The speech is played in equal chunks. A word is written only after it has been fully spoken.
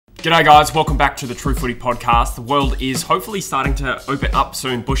G'day guys, welcome back to the True Footy podcast. The world is hopefully starting to open up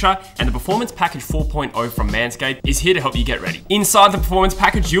soon, Busher, and the Performance Package 4.0 from Manscaped is here to help you get ready. Inside the Performance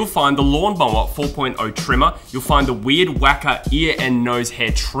Package, you'll find the Lawnmower 4.0 trimmer, you'll find the Weird Whacker ear and nose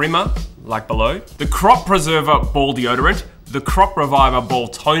hair trimmer, like below, the Crop Preserver ball deodorant, the Crop Reviver ball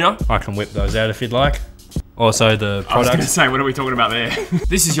toner. I can whip those out if you'd like. Also the product. I was going to say, what are we talking about there?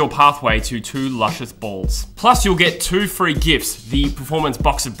 This is your pathway to 2 luscious balls. Plus, you'll get 2 free gifts, the Performance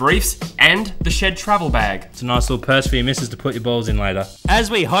Boxer Briefs and the Shed Travel Bag. It's a nice little purse for your missus to put your balls in later. As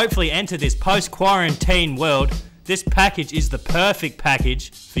we hopefully enter this post-quarantine world, this package is the perfect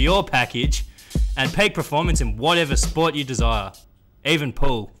package for your package and peak performance in whatever sport you desire, even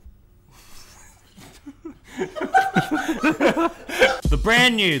pool. The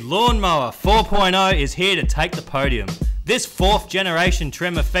brand new Lawnmower 4.0 is here to take the podium. This 4th generation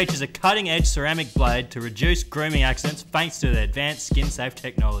trimmer features a cutting edge ceramic blade to reduce grooming accidents thanks to the advanced skin safe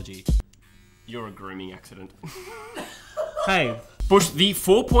technology. You're a grooming accident. Hey, Bush, the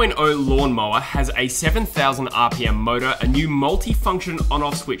 4.0 lawnmower has a 7,000 RPM motor, a new multi-function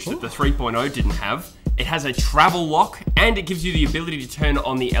on-off switch that the 3.0 didn't have. It has a travel lock, and it gives you the ability to turn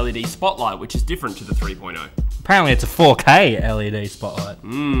on the LED spotlight, which is different to the 3.0. apparently it's a 4K LED spotlight.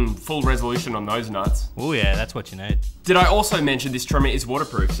 Full resolution on those nuts. Oh yeah, that's what you need. Did I also mention this trimmer is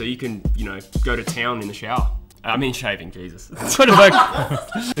waterproof, so you can, go to town in the shower? I mean shaving, Jesus.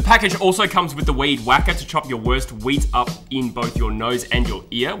 The package also comes with the Weed Whacker to chop your worst weeds up in both your nose and your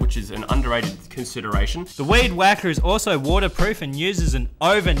ear, which is an underrated consideration. The Weed Whacker is also waterproof and uses an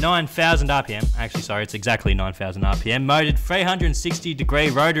over 9,000 RPM, actually sorry, it's exactly 9,000 RPM, moded 360 degree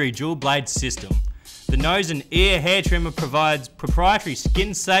rotary dual blade system. The nose and ear hair trimmer provides proprietary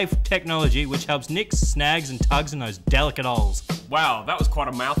skin safe technology which helps nicks, snags and tugs in those delicate holes. Wow, that was quite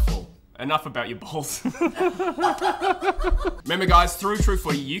a mouthful. Enough about your balls. Remember guys, through True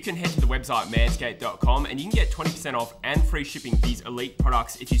Footy, you can head to the website manscaped.com and you can get 20% off and free shipping these elite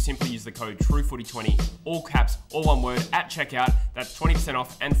products if you simply use the code TRUEFOOTY20, all caps, all one word, at checkout. That's 20%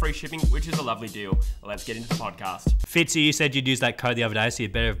 off and free shipping, which is a lovely deal. Let's get into the podcast. Fitzy, you said you'd use that code the other day, so you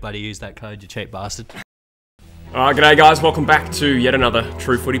better bloody use that code, you cheap bastard. Alright, g'day guys, welcome back to yet another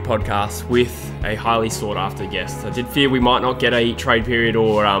True Footy podcast with a highly sought after guest. I did fear we might not get a trade period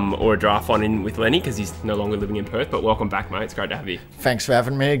or a draft on in with Lenny because he's no longer living in Perth, but welcome back, mate. It's great to have you. Thanks for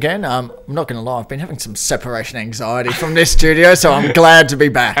having me again. I'm not going to lie, I've been having some separation anxiety from this studio, so I'm glad to be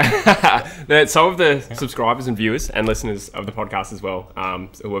back. Some of the subscribers and viewers and listeners of the podcast as well,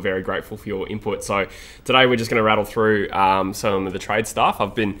 we're very grateful for your input. So today we're just going to rattle through some of the trade stuff.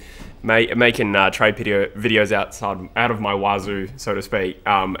 I've been making trade videos out of my wazoo, so to speak,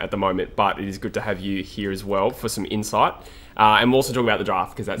 at the moment, but it is good to have you here as well for some insight. And we'll also talk about the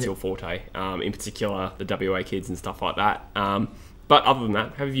draft because that's your forte, in particular the WA kids and stuff like that. But other than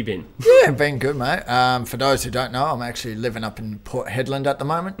that, how have you been? Yeah, been good, mate. For those who don't know, I'm actually living up in Port Hedland at the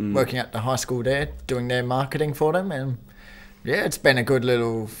moment, working at the high school there, doing their marketing for them, and yeah, it's been a good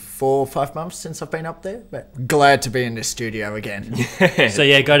little 4 or 5 months since I've been up there, but glad to be in this studio again. So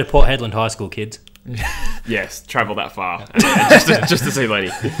yeah, go to Port Hedland High School, kids. Yes, travel that far just to see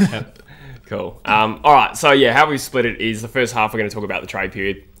Lenny. Cool. All right, so yeah, how we've split it is the first half we're going to talk about the trade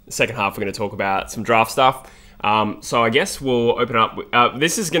period. The second half we're going to talk about some draft stuff. So I guess we'll open up.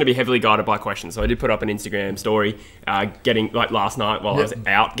 This is going to be heavily guided by questions. So I did put up an Instagram story, getting like last night while I was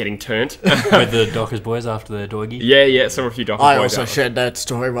out getting turned With the Dockers boys after the doggy. Yeah, saw a few Dockers I boys. also shared that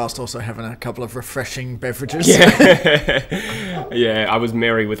story whilst also having a couple of refreshing beverages. Yeah, I was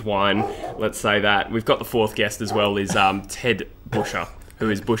merry with wine. Let's say that. We've got the 4th guest as well. Is Ted Busher,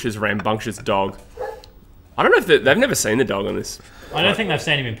 who is Busher's rambunctious dog. I don't know if they've never seen the dog on this. I don't think they've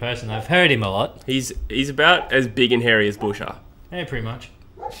seen him in person. They've heard him a lot. He's about as big and hairy as Busher. Yeah, pretty much.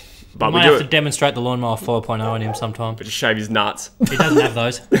 But We might have to demonstrate the Lawnmower 4.0 on him sometime. But just shave his nuts. He doesn't have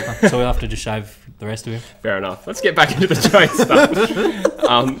those, so we'll have to just shave the rest of him. Fair enough. Let's get back into the trade stuff.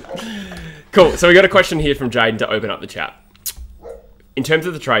 Cool. So we got a question here from Jaden to open up the chat. In terms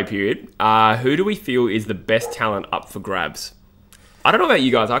of the trade period, who do we feel is the best talent up for grabs? I don't know about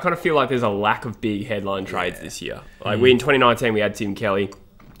you guys. I kind of feel like there's a lack of big headline trades this year. Like in 2019 we had Tim Kelly,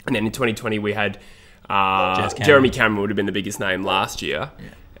 and then in 2020 we had Jeremy Cameron would have been the biggest name last year.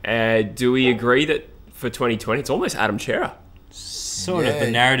 Do we agree that for 2020 it's almost Adam Chera? Sort of.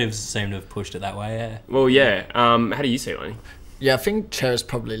 The narratives seem to have pushed it that way. Yeah. Well, yeah. How do you see it, Lenny? Yeah, I think Chera's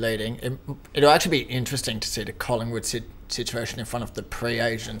probably leading. It'll actually be interesting to see the Collingwood situation in front of the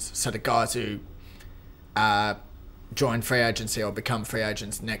pre-agents, so the guys who join free agency or become free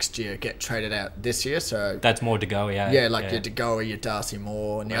agents next year get traded out this year. So that's more De Goey, yeah. Yeah, like your De Goey, your Darcy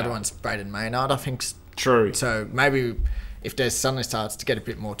Moore, and the other one's Braden Maynard, I think. True. So maybe if there suddenly starts to get a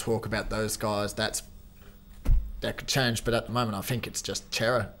bit more talk about those guys, that could change. But at the moment, I think it's just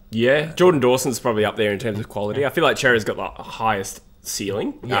Chera. Yeah, Jordan Dawson's probably up there in terms of quality. I feel like Chera's got the highest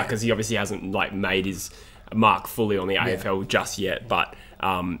ceiling because he obviously hasn't like made his mark fully on the AFL just yet. But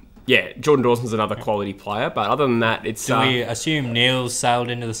Jordan Dawson's another quality player. But other than that, it's... Do we assume Neil's sailed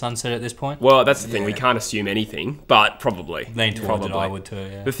into the sunset at this point? Well, that's the thing. We can't assume anything, but probably. Lean towards it, I would too,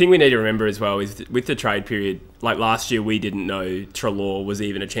 yeah. The thing we need to remember as well is that with the trade period, like last year, we didn't know Treloar was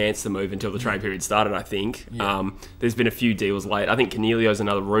even a chance to move until the trade period started, I think. Yeah. There's been a few deals late. I think Cornelio's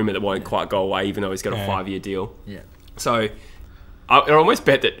another rumour that won't quite go away, even though he's got a 5-year deal. Yeah. So I almost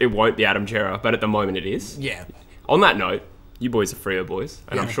bet that it won't be Adam Chera, but at the moment it is. Yeah. On that note, you boys are Freo boys,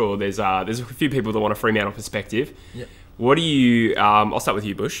 and I'm sure there's a few people that want a Fremantle perspective. Yeah. What do you... I'll start with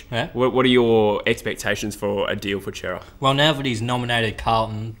you, Bush. Yeah. What are your expectations for a deal for Chera? Well, now that he's nominated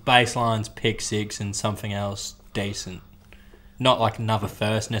Carlton, baselines, pick 6 and something else decent. Not like another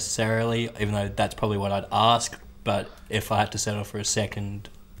first necessarily, even though that's probably what I'd ask. But if I had to settle for a second,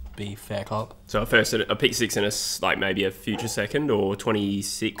 be fair cop. So a first, a pick 6 and like maybe a future second or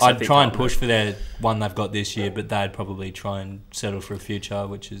 26? I'd try and push for their one they've got this year, but they'd probably try and settle for a future,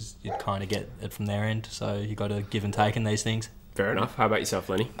 which is you'd kind of get it from their end. So you got to give and take in these things. Fair enough. How about yourself,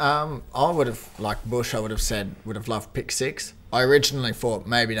 Lenny? I would have, like Bush, I would have loved pick 6. I originally thought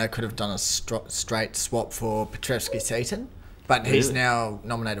maybe they could have done a straight swap for Petrevski-Seaton, but he's now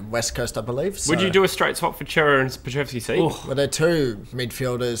nominated West Coast, I believe. So. Would you do a straight swap for Chera and Petrevski-Seaton? Well, they're two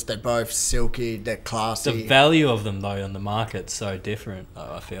midfielders. They're both silky. They're classy. The value of them, though, on the market's so different,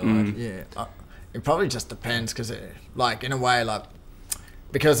 though, I feel like. Yeah. It probably just depends because, like, in a way, like,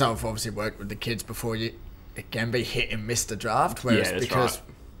 because I've obviously worked with the kids before, it can be hit and miss the draft. Whereas right.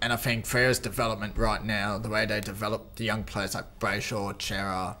 And I think Freo's development right now, the way they develop the young players like Brayshaw,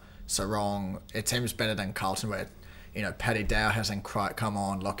 Chera, Sarong, it seems better than Carlton, where, Paddy Dow hasn't quite come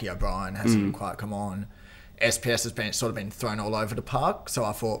on, Lockie O'Brien hasn't quite come on. SPS has been thrown all over the park, so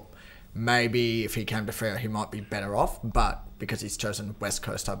I thought maybe if he came to Freo, he might be better off, but because he's chosen West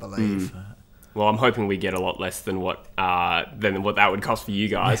Coast, I believe. Well, I'm hoping we get a lot less than what that would cost for you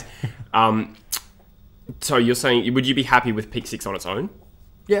guys. So you're saying, would you be happy with pick 6 on its own?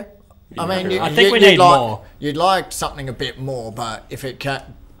 Yeah. I mean, I think we need more. You'd like something a bit more, but if it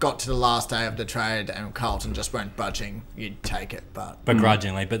got to the last day of the trade and Carlton just weren't budging, you'd take it. But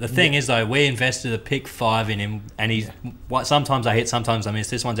begrudgingly. But the thing is, though, we invested a pick 5 in him, and he's sometimes I hit, sometimes I miss.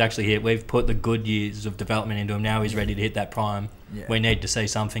 This one's actually hit. We've put the good years of development into him. Now he's ready to hit that prime. Yeah. We need to see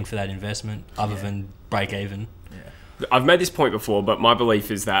something for that investment other than break even. Yeah. I've made this point before, but my belief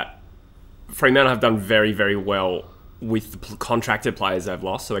is that Fremantle have done very, very well with the contracted players they've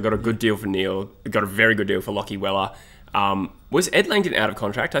lost. So they got a good deal for Neil. They got a very good deal for Lockie Weller. Was Ed Langdon out of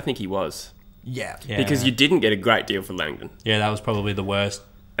contract? I think he was. Yeah. Because you didn't get a great deal for Langdon. Yeah, that was probably the worst.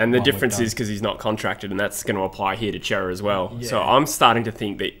 And the difference is because he's not contracted, and that's going to apply here to Chera as well. Yeah. So I'm starting to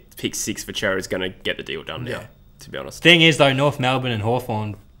think that pick 6 for Chera is going to get the deal done now, to be honest. Thing is, though, North Melbourne and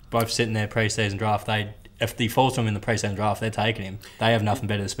Hawthorn both sitting their pre-season draft. If he falls to them in the pre-season draft, they're taking him. They have nothing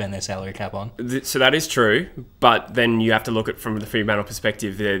better to spend their salary cap on. So that is true, but then you have to look at from the Fremantle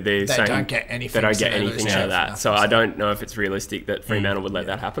perspective. They're saying don't get anything. They don't get anything out of that. So I don't know if it's realistic that Fremantle would let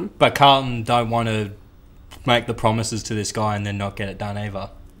that happen. But Carlton don't want to make the promises to this guy and then not get it done either.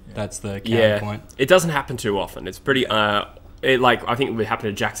 That's the counterpoint. It doesn't happen too often. It's pretty. I think it would happen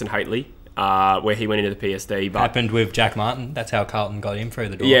to Jackson Haitley. Where he went into the PSD. But happened with Jack Martin. That's how Carlton got him through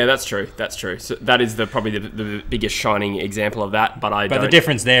the door. Yeah, that's true. So that is probably the biggest shining example of that. But the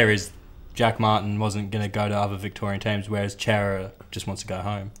difference there is Jack Martin wasn't going to go to other Victorian teams, whereas Chera just wants to go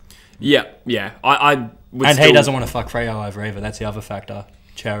home. Yeah. He doesn't want to fuck Freo over either. That's the other factor.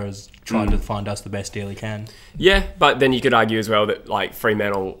 Chera's trying to find us the best deal he can. Yeah, but then you could argue as well that like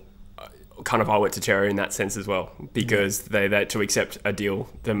Fremantle kind of owe it to Chera in that sense as well, because they to accept a deal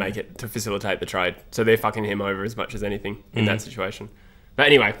to facilitate the trade. So they're fucking him over as much as anything in that situation. But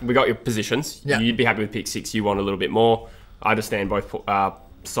anyway, we got your positions. Yeah. You'd be happy with pick 6. You want a little bit more. I understand both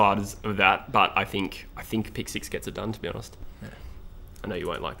sides of that, but I think pick 6 gets it done, to be honest. Yeah. I know you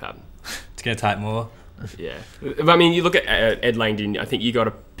won't like that. It's going to take more. Yeah. I mean, you look at Ed Langdon, I think you got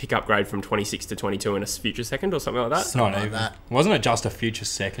a pick upgrade from 26 to 22 in a future second or something like that. It's not even. That. Wasn't it just a future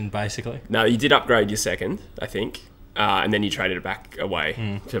second, basically? No, you did upgrade your second, I think, and then you traded it back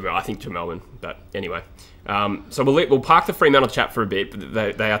away to Melbourne. But anyway, so we'll park the Fremantle chat for a bit.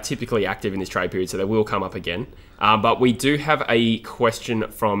 But they are typically active in this trade period, so they will come up again. But we do have a question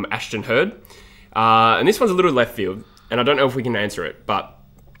from Ashton Hurd, and this one's a little left field, and I don't know if we can answer it, but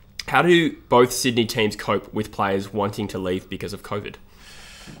how do both Sydney teams cope with players wanting to leave because of COVID?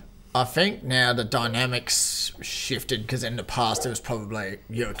 I think now the dynamics shifted because in the past it was probably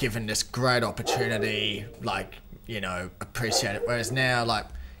you're given this great opportunity, like, appreciate it. Whereas now, like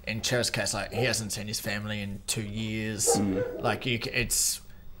in Cher's case, like he hasn't seen his family in 2 years. Like and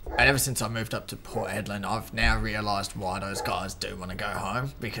ever since I moved up to Port Hedland, I've now realised why those guys do want to go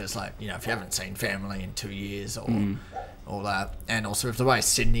home because, like, if you haven't seen family in 2 years or all that, and also with the way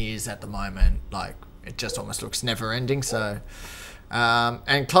Sydney is at the moment, like it just almost looks never ending. So.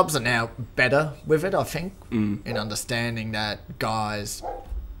 And clubs are now better with it, I think, in understanding that guys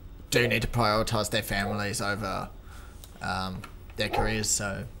do need to prioritise their families over their careers.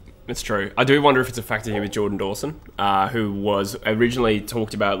 So it's true. I do wonder if it's a factor here with Jordan Dawson, who was originally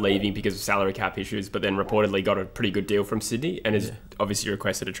talked about leaving because of salary cap issues, but then reportedly got a pretty good deal from Sydney and is obviously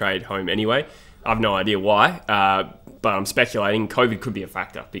requested a trade home anyway. I've no idea why, but I'm speculating COVID could be a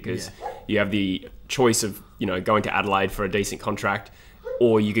factor because you have the choice of going to Adelaide for a decent contract,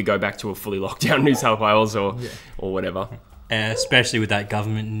 or you could go back to a fully locked down New South Wales or whatever. Especially with that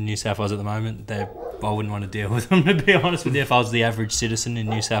government in New South Wales at the moment, I wouldn't want to deal with them, to be honest with you, if I was the average citizen in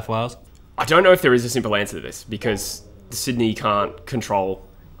New South Wales. I don't know if there is a simple answer to this because Sydney can't control,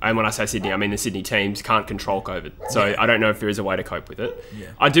 and when I say Sydney, I mean the Sydney teams can't control COVID. So I don't know if there is a way to cope with it. Yeah.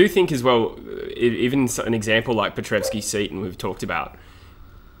 I do think as well, even an example like Petrevsky-Seton we've talked about,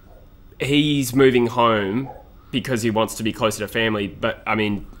 he's moving home because he wants to be closer to family, but I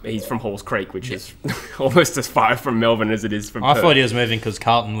mean, he's from Halls Creek, which is almost as far from Melbourne as it is from Perth. I thought he was moving because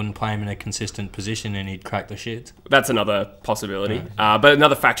Carlton wouldn't play him in a consistent position and he'd crack the shit. That's another possibility. But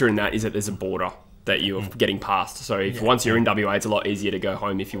another factor in that is that there's a border that you're getting past. So if once you're in WA, it's a lot easier to go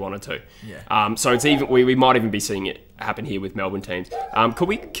home if you wanted to. Yeah. So it's even we might even be seeing it happen here with Melbourne teams. Could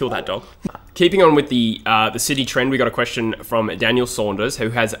we kill that dog? Keeping on with the City trend, we got a question from Daniel Saunders, who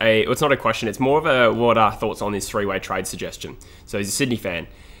has well, it's not a question, it's more of a what are thoughts on this three-way trade suggestion. So he's a Sydney fan.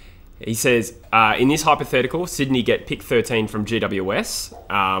 He says, in this hypothetical, Sydney get pick 13 from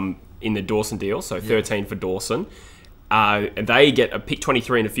GWS in the Dawson deal, so 13 for Dawson. They get a pick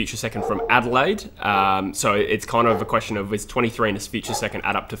 23 and a future second from Adelaide. So it's kind of a question of is 23 and a future second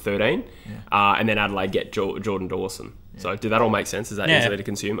add up to 13? And then Adelaide get Jordan Dawson. So did that all make sense? Is that easy to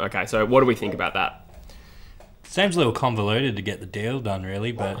consume? Okay, so what do we think about that? Seems a little convoluted to get the deal done,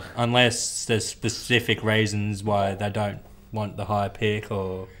 really, but unless there's specific reasons why they don't want the higher pick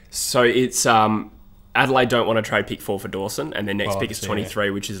or... So it's... Adelaide don't want to trade pick 4 for Dawson, and their next pick is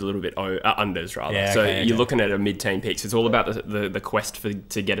 23, which is a little bit unders, rather. Yeah, so you're looking at a mid-teen pick. So it's all about the quest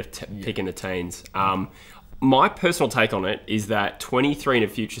to get a pick in the teens. My personal take on it is that 23 and a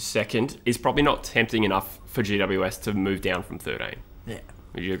future second is probably not tempting enough for GWS to move down from 13. Yeah.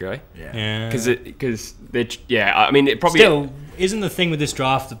 Would you agree? Yeah. Because I mean, it probably... Still, isn't the thing with this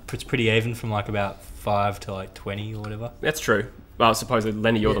draft, it's pretty even from like about 5 to like 20 or whatever? That's true. Well, I suppose,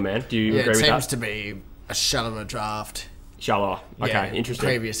 Lenny, you're the man. Do you agree with that? It seems to be a shallower draft. Shallower. Okay, interesting.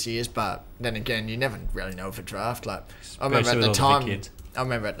 Previous years, but then again, you never really know for draft. Like I remember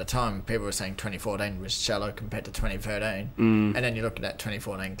at the time, people were saying 2014 was shallow compared to 2013. And then you look at that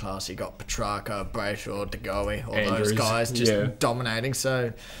 2014 class, you got Petrarca, Brayshaw, De Goey, all Andrews, those guys just dominating.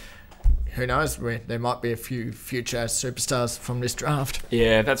 So who knows? There might be a few future superstars from this draft.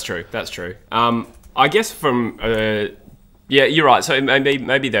 Yeah, that's true. That's true. I guess from... yeah, you're right. So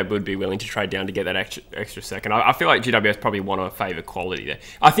maybe they would be willing to trade down to get that extra second. I feel like GWS probably want to favour quality there.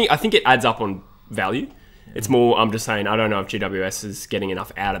 I think it adds up on value. It's more, I'm just saying, I don't know if GWS is getting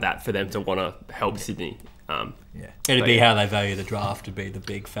enough out of that for them to want to help Sydney. It'd be how they value the draft would be the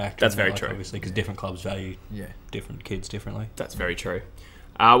big factor. That's very true. Obviously, because different clubs value different kids differently. That's very true.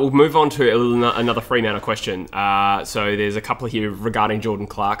 We'll move on to another Fremantle question. So there's a couple here regarding Jordan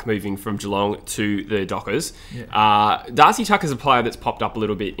Clark moving from Geelong to the Dockers. Darcy Tucker's a player that's popped up a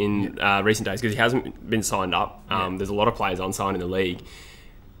little bit in recent days because he hasn't been signed up. There's a lot of players unsigned in the league.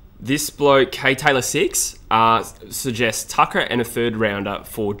 This bloke, K Taylor 6, suggests Tucker and a third rounder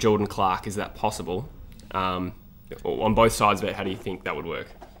for Jordan Clark. Is that possible? On both sides of it, how do you think that would work?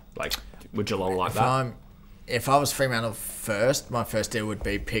 Like, would Geelong like that? If I was Fremantle first, my first deal would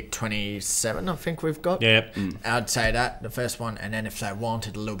be pick 27, I think we've got. Yep. I'd say that, the first one. And then if they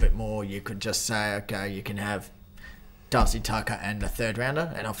wanted a little bit more, you could just say, okay, you can have Darcy Tucker and a third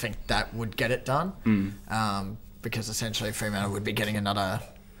rounder. And I think that would get it done. Because essentially Fremantle would be getting another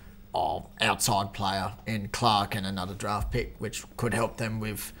outside player in Clark and another draft pick, which could help them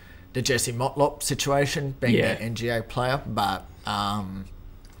with the Jesse Motlop situation, being their NGA player. But...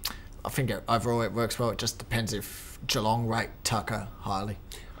 I think overall it works well. It just depends if Geelong rate Tucker highly.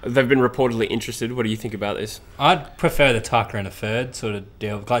 They've been reportedly interested. What do you think about this? I'd prefer the Tucker and a third sort of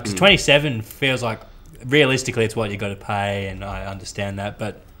deal. Like, 27 feels like, realistically, it's what you got to pay, and I understand that.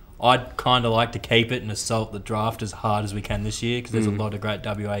 But I'd kind of like to keep it and assault the draft as hard as we can this year because there's a lot of great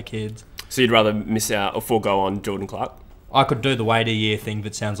WA kids. So you'd rather miss out or forego on Jordan Clark? I could do the wait a year thing,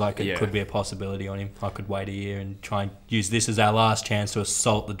 but sounds like it Yeah. could be a possibility on him. I could wait a year and try and use this as our last chance to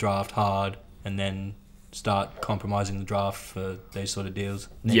assault the draft hard and then start compromising the draft for these sort of deals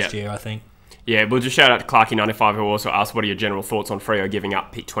next year, I think. Yeah, we'll just shout out to Clarky95 who also asked what are your general thoughts on Freo giving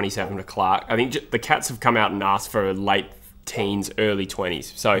up pick 27 to Clark. I think the Cats have come out and asked for late teens, early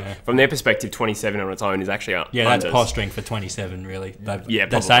 20s. So from their perspective, 27 on its own is actually that's posturing for 27, really. They're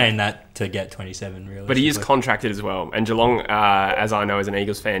probably. saying that to get 27, really. But he is contracted as well. And Geelong, as I know as an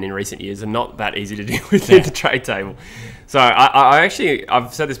Eagles fan in recent years, are not that easy to deal with in the trade table. So I've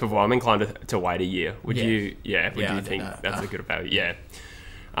said this before, I'm inclined to wait a year. Would you think that's a good value?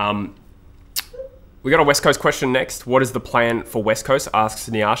 Yeah. We got a West Coast question next. What is the plan for West Coast? Asks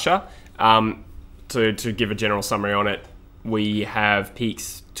Nyasha. To give a general summary on it, we have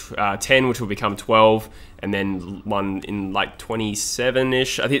peaks 10, which will become 12, and then one in like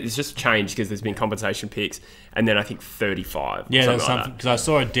 27-ish. I think it's just changed because there's been compensation picks, and then I think 35. Yeah, that's like something because I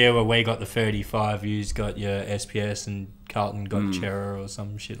saw a deal where we got the 35, you's got your SPS, and Carlton got Chera or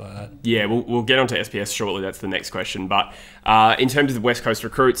some shit like that. Yeah, we'll get onto SPS shortly. That's the next question. But in terms of the West Coast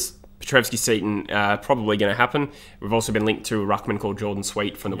recruits, Petrevski-Seton probably going to happen. We've also been linked to a ruckman called Jordan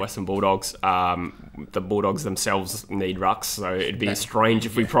Sweet from the Western Bulldogs. The Bulldogs themselves need rucks, so it'd be strange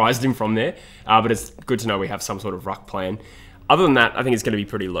if we prized him from there. But it's good to know we have some sort of ruck plan. Other than that, I think it's going to be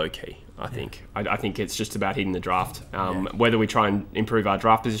pretty low-key, I think. I think it's just about hitting the draft. Whether we try and improve our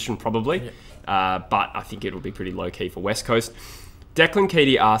draft position, probably. But I think it'll be pretty low-key for West Coast. Declan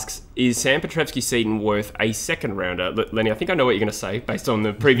Keaty asks, is Sam Petrevski-Seton worth a second rounder? Lenny, I think I know what you're going to say based on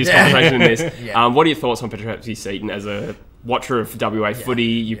the previous conversation in this. What are your thoughts on Petrevski-Seton as a watcher of WA footy?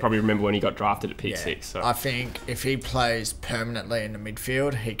 You probably remember when he got drafted at pick 6. So. I think if he plays permanently in the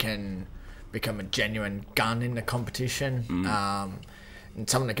midfield, he can become a genuine gun in the competition. In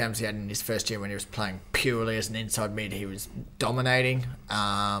some of the games he had in his first year when he was playing purely as an inside mid, he was dominating.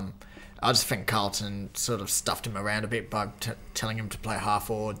 I just think Carlton sort of stuffed him around a bit by telling him to play half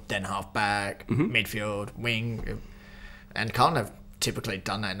forward, then half back, midfield, wing. And Carlton have typically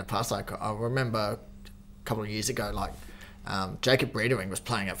done that in the past. Like I remember a couple of years ago, like Jacob Breedering was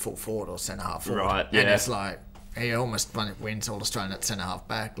playing at full forward or centre half forward. Right, and it's like he almost wins All Australian at centre half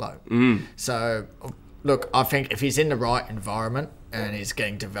back. So look, I think if he's in the right environment and he's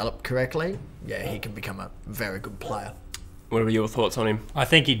getting developed correctly, he can become a very good player. What are your thoughts on him? I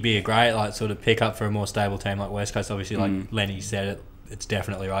think he'd be a great sort of pick up for a more stable team like West Coast. Obviously, like Lenny said, it's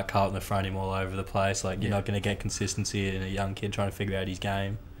definitely right. Carlton have thrown him all over the place. Like you're not going to get consistency in a young kid trying to figure out his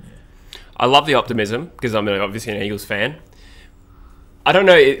game. I love the optimism because I'm obviously an Eagles fan. I don't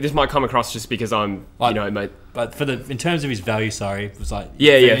know. This might come across just because I'm, mate. But in terms of his value, it was like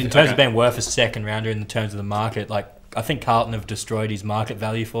in terms of being worth a second rounder in terms of the market, like I think Carlton have destroyed his market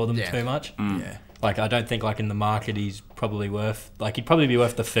value for them too much. Like, I don't think, in the market, he's probably worth... he'd probably be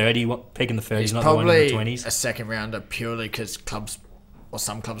worth the 30, pick in the 30s, not the one in the 20s. He's probably a second rounder purely because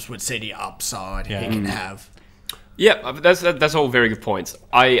some clubs would see the upside he can have. Yeah, that's all very good points.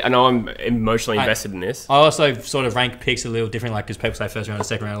 I know I'm emotionally invested in this. I also sort of rank picks a little different, because people say first round,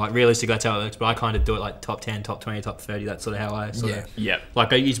 second round. Like, realistically, that's how it works, but I kind of do it top 10, top 20, top 30. That's sort of how I sort of... Yeah.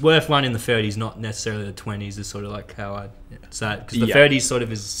 Like, he's worth one in the 30s, not necessarily the 20s, is sort of like how I say it. Because the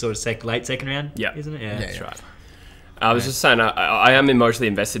 30s is late second round, isn't it? Yeah, that's right. I was just saying, I am emotionally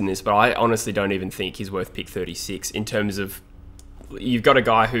invested in this, but I honestly don't even think he's worth pick 36 in terms of... You've got a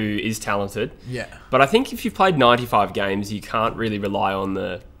guy who is talented. Yeah. But I think if you've played 95 games, you can't really rely on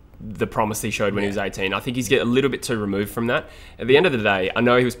the promise he showed when he was 18. I think he's a little bit too removed from that. At the end of the day, I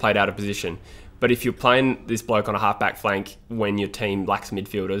know he was played out of position, but if you're playing this bloke on a half-back flank when your team lacks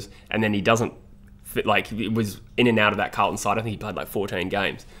midfielders, and then he doesn't fit, it was in and out of that Carlton side, I think he played 14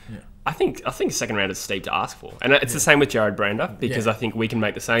 games. Yeah. I think second round is steep to ask for. And it's the same with Jared Brander, because I think we can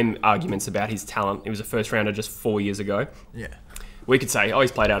make the same arguments about his talent. He was a first rounder just 4 years ago. Yeah. We could say,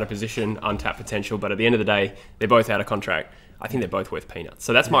 he's played out of position, untapped potential, but at the end of the day, they're both out of contract. I think they're both worth peanuts.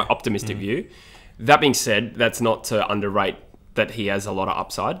 So that's my optimistic view. That being said, that's not to underrate that he has a lot of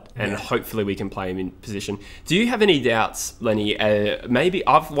upside, and hopefully we can play him in position. Do you have any doubts, Lenny? Maybe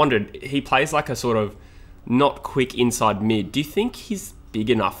I've wondered, he plays like a sort of not quick inside mid. Do you think he's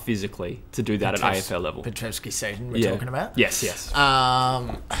big enough physically to do that at AFL level? Petrevski-Seton we're talking about? Yes.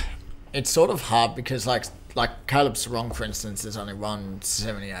 It's sort of hard because like Caleb Sarong, for instance, is only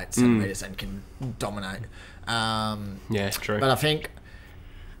 178 centimetres and can dominate. True. But I think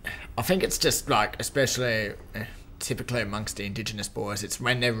it's just especially typically amongst the Indigenous boys, it's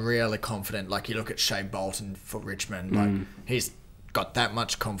when they're really confident. Like you look at Shea Bolton for Richmond, he's got that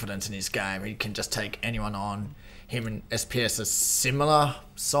much confidence in his game. He can just take anyone on. Him and SPS are similar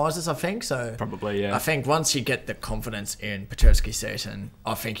sizes, I think. So Probably, yeah. I think once you get the confidence in Petrevsky Seaton,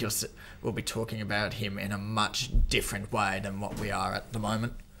 I think we'll be talking about him in a much different way than what we are at the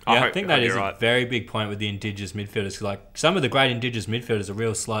moment. Yeah, I hope- think hope that is you're a right. very big point with the indigenous midfielders. Like some of the great indigenous midfielders are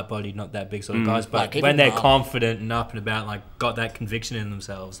real slight-bodied, not that big sort of guys, but Like even when they're Marlon. confident and up and about, like got that conviction in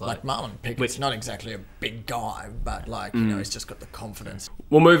themselves, Like Marlon Pickett's not exactly a big guy, but like, you know, he's just got the confidence.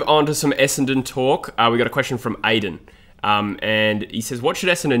 We'll move on to some Essendon talk. We got a question from Aiden. And he says, what should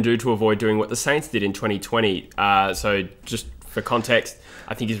Essendon do to avoid doing what the Saints did in 2020? So just for context,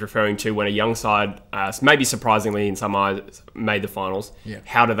 I think he's referring to when a young side, maybe surprisingly in some eyes, made the finals. Yeah.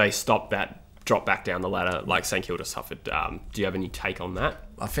 How do they stop that drop back down the ladder like St Kilda suffered? Do you have any take on that?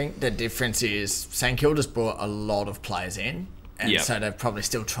 I think the difference is St Kilda's brought a lot of players in, and Yeah. so they're probably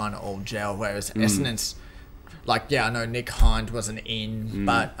still trying to all gel, whereas Essendon's, like, yeah, I know Nick Hind wasn't in,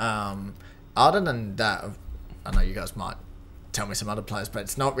 but other than that, I know you guys might tell me some other players, but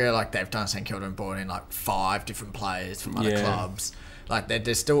it's not really like they've done St Kilda and brought in like 5 different players from other Yeah. clubs. Like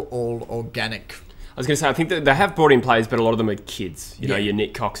they're still all organic. I was going to say, I think that they have brought in players, but a lot of them are kids. You know, Yeah. your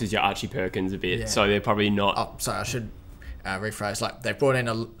Nick Coxes, your Archie Perkins a bit. Yeah. So they're probably not... Oh, sorry, I should rephrase. Like they've brought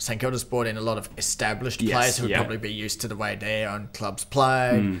in St Kilda's brought in a lot of established Yes, players who would yeah. probably be used to the way their own clubs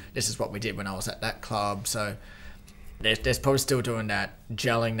play. This is what we did when I was at that club. So there's probably still doing that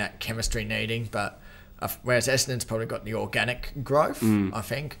gelling, that chemistry needing, but whereas Essendon's probably got the organic growth, I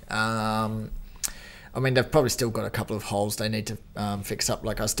think. I mean, they've probably still got a couple of holes they need to fix up.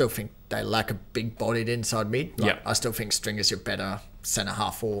 Like, I still think they lack a big-bodied inside mid. Like, Yeah. I still think Stringer's your better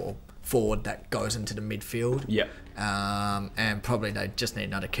centre-half or forward that goes into the midfield. Yeah. And probably they just need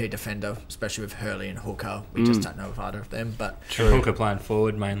another key defender, especially with Hurley and Hooker. We just don't know of either of them. But Hooker playing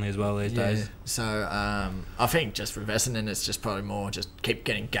forward mainly as well these days. so I think just with Essendon, it's just probably more just keep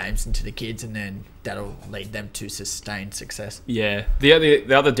getting games into the kids, and then that'll lead them to sustained success. Yeah.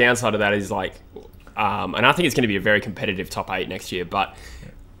 The other downside of that is like, and I think it's going to be a very competitive top 8 next year, but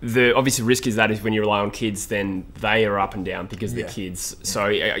the obvious risk is when you rely on kids, then they are up and down because Yeah. the kids. So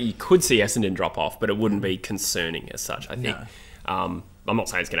you could see Essendon drop off, but it wouldn't be concerning as such, I think. No. I'm not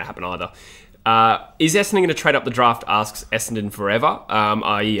saying it's going to happen either. Is Essendon going to trade up the draft? Asks Essendon Forever.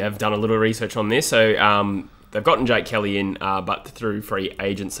 I have done a little research on this. So they've gotten Jake Kelly in, but through free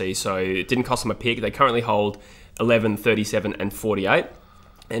agency. So it didn't cost them a pick. They currently hold 11, 37 and 48.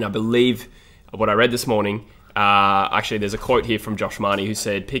 And I believe what I read this morning, actually there's a quote here from Josh Marnie who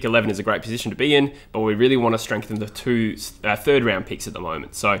said, pick 11 is a great position to be in, but we really want to strengthen the 2 third round picks at the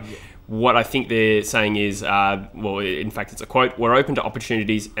moment. So what I think they're saying is, well, in fact, it's a quote, we're open to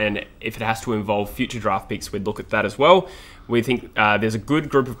opportunities, and if it has to involve future draft picks, we'd look at that as well. We think there's a good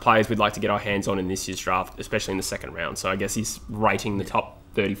group of players we'd like to get our hands on in this year's draft, especially in the second round. So I guess he's rating the top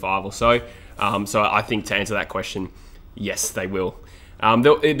 35 or so. So I think to answer that question, yes, they will.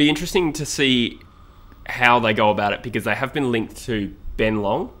 It'd be interesting to see how they go about it, because they have been linked to Ben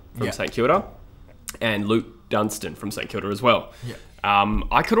Long from Yeah. St Kilda and Luke Dunstan from St Kilda as well. Yeah.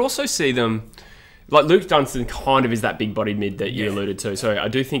 I could also see them, like Luke Dunstan kind of is that big-bodied mid that you Yeah. alluded to, so I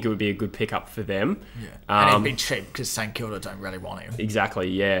do think it would be a good pickup for them. And it'd be cheap because St Kilda don't really want him. Exactly,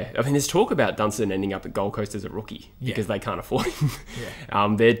 yeah. I mean, there's talk about Dunstan ending up at Gold Coast as a rookie because they can't afford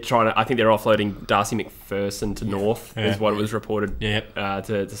him. They're trying to. I think they're offloading Darcy McPherson to North, is what it was reported,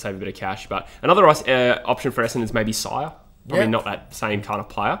 to save a bit of cash. But another option for Essendon is maybe Sire. Probably Yeah. not that same kind of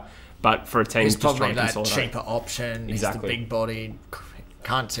player, but for a team He's just probably trying to that consolidate. cheaper option. Exactly. He's the big body.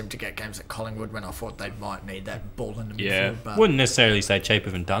 Can't seem to get games at Collingwood when I thought they might need that ball in the Yeah. midfield. But Wouldn't necessarily say cheaper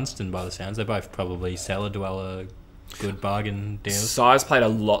than Dunstan by the sounds. They're both probably cellar dweller, good bargain deals. Sire's played a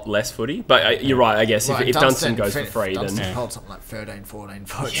lot less footy, but you're right, I guess. Well, if Dunstan goes for fin- free, Dunstan then... holds something like 13, 14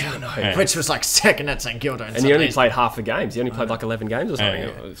 votes, Yeah, I know. which was like second at St Kilda. And he only played half the games. He only played like 11 games or something.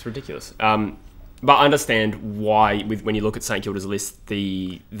 Yeah. It's ridiculous. But I understand why, when you look at St Kilda's list,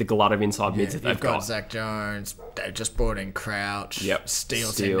 the glut of inside mids that they've You've got got. Zach Jones. They've just brought in Crouch. Yep.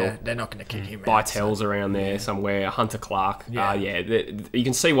 Steele's Steele. in there. They're not going to kick him out. Bytel's around there somewhere. Hunter Clark. Yeah. You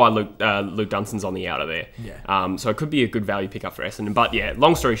can see why Luke Dunstan's on the outer there. Yeah. So it could be a good value pickup for Essendon. But yeah,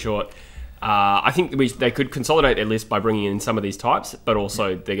 long story short, I think they could consolidate their list by bringing in some of these types, but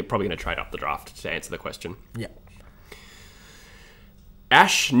also they're probably going to trade up the draft to answer the question. Yeah.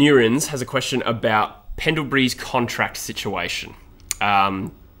 Ash Nurins has a question about Pendlebury's contract situation.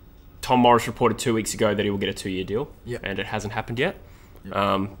 Tom Morris reported 2 weeks ago that he will get a 2-year deal, Yep. and it hasn't happened yet.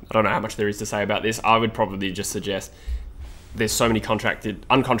 I don't know how much there is to say about this. I would probably just suggest there's so many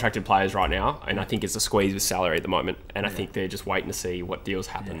uncontracted players right now, and I think it's a squeeze with salary at the moment, and I think they're just waiting to see what deals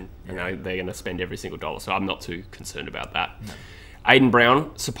happen, and they're going to spend every single dollar, so I'm not too concerned about that. Aiden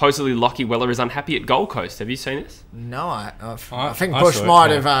Brown, supposedly Lockie Weller is unhappy at Gold Coast. Have you seen this? No, I think I Bush saw it, might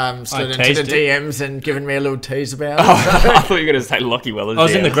yeah. have slid I into the teased it. DMs and given me a little tease about it. I thought you were going to say Lockie Weller's I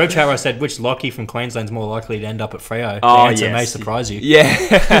was in the DMs. group chat where I said which Lockie from Queensland's more likely to end up at Freo. Oh, the answer yes. may surprise you.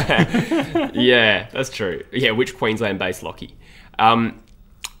 Yeah. Yeah, that's true. Yeah, which Queensland-based Lockie?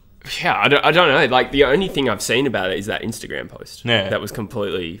 Yeah, I don't know. Like, the only thing I've seen about it is that Instagram post. Yeah. That was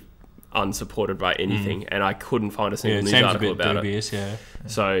completely unsupported by anything, and I couldn't find a Yeah, single it news seems a article bit about it. dubious, yeah.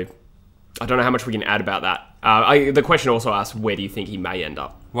 So, I don't know how much we can add about that. The question also asks, where do you think he may end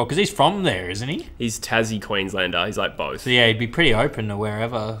up? Well, because he's from there, isn't he? He's Tassie Queenslander. He's like both. So yeah, he'd be pretty open to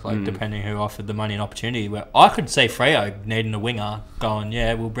wherever, like depending who offered the money and opportunity. Where I could see Freo needing a winger, going,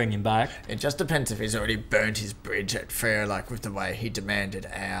 yeah, we'll bring him back. It just depends if he's already burnt his bridge at Freo, like with the way he demanded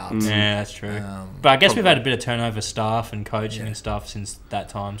out. Yeah, that's true. But I guess we've had a bit of turnover staff and coaching and stuff since that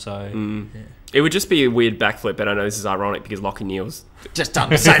time. So It would just be a weird backflip, and I know this is ironic because Lockie Neal's... Just done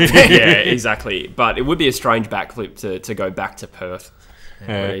the same thing. Yeah, exactly. But it would be a strange backflip to go back to Perth. What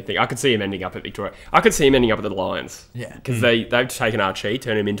do you think? I could see him ending up at Victoria. I could see him ending up at the Lions. Yeah. Because they've taken Archie,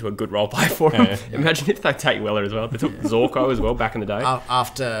 turned him into a good role player for him. Imagine if they take Weller as well. They took Zorko as well back in the day.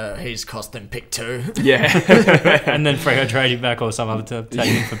 After he's cost them pick 2. Yeah. and then Freo trade him back or some other to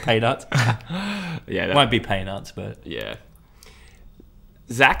take him for peanuts. Yeah. That, Won't be peanuts, but yeah.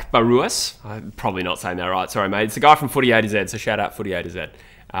 Zach Baruas. I'm probably not saying that right. Sorry, mate. It's a guy from Footy A to Z, so shout out Footy A to Z.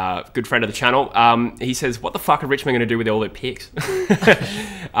 Good friend of the channel. He says, what the fuck are Richmond going to do with all their picks?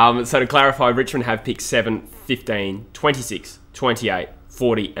 So to clarify, Richmond have picks 7, 15, 26, 28,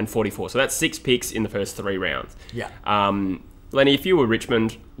 40 and 44. So that's 6 picks in the first 3 rounds. Yeah. Lenny, if you were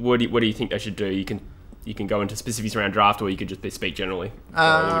Richmond, what do you think they should do? You can go into specifics around draft, or you could just speak generally.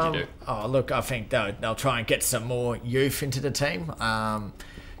 What would you do? Oh, look, I think they'll try and get some more youth into the team.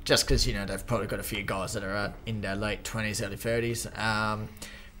 Just because, they've probably got a few guys that are in their late 20s, early 30s.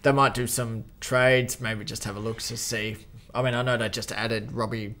 They might do some trades, maybe just have a look to see. I mean, I know they just added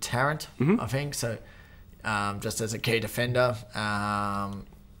Robbie Tarrant, I think, so just as a key defender.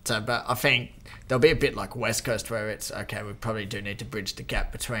 But I think they'll be a bit like West Coast, where it's, okay, we probably do need to bridge the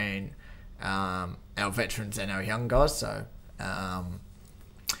gap between our veterans and our young guys. So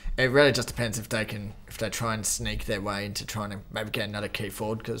it really just depends if they try and sneak their way into trying to maybe get another key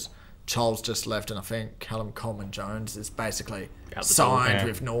forward, because Charles just left, and I think Callum Coleman-Jones is basically signed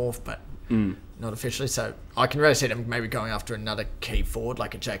with North, but not officially. So I can really see them maybe going after another key forward,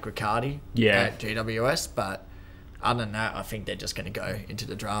 like a Jake Riccardi at GWS. But other than that, I think they're just going to go into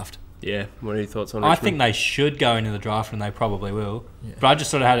the draft. Yeah, what are your thoughts on I Richmond? think they should go into the draft, and they probably will. Yeah. But I just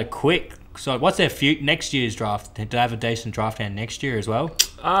sort of had a quick... So what's their next year's draft? Do they have a decent draft hand next year as well?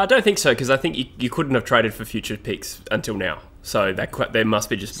 I don't think so, because I think you couldn't have traded for future picks until now. So there must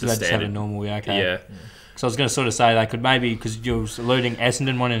be just So the they just have a standard. normal... Okay. Yeah. So I was going to sort of say they could maybe, because you were alluding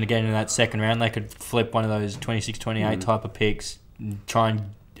Essendon wanting to get into that second round, they could flip one of those 26, 28 type of picks and try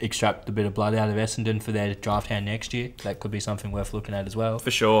and extract a bit of blood out of Essendon for their draft hand next year. That could be something worth looking at as well.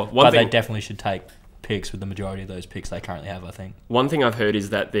 For sure. But they definitely should take picks with the majority of those picks they currently have, I think. One thing I've heard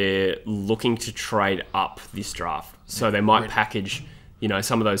is that they're looking to trade up this draft. So they might package,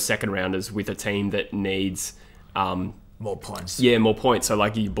 some of those second rounders with a team that needs... more points. Yeah, more points. So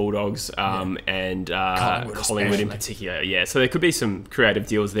like your Bulldogs and Collingwood in especially. particular. Yeah, so there could be some creative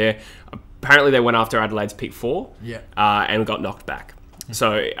deals there. Apparently they went after Adelaide's pick 4 and got knocked back.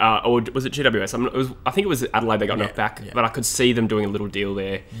 So, or was it GWS? I think it was Adelaide they got knocked back, but I could see them doing a little deal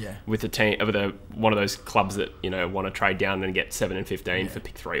there with the team, one of those clubs that want to trade down and get 7 and 15 for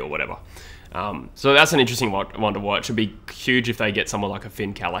pick 3 or whatever. So that's an interesting one to watch. It'd be huge if they get someone like a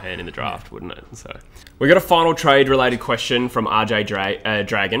Finn Callahan in the draft, wouldn't it? So we got a final trade-related question from RJ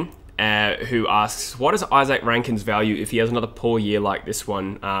Dragon, who asks, what is Isaac Rankin's value if he has another poor year like this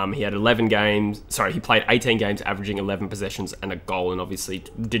one? He had he played 18 games, averaging 11 possessions and a goal, and obviously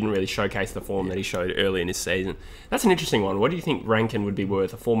didn't really showcase the form that he showed early in his season. That's an interesting one. What do you think Rankin would be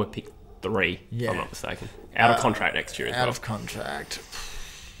worth? A former pick 3, if I'm not mistaken. Out of contract next year as well. Out of contract.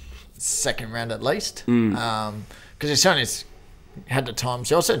 Second round at least. Because he's certainly had the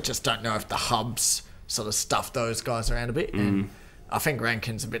times. You also just don't know if the hubs sort of stuff those guys around a bit. And I think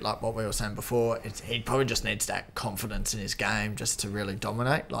Rankin's a bit like what we were saying before. He probably just needs that confidence in his game just to really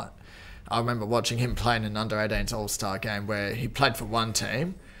dominate. Like, I remember watching him play in an under-18s All-Star game where he played for one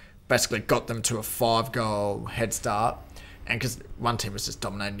team, basically got them to a 5-goal head start, and because one team was just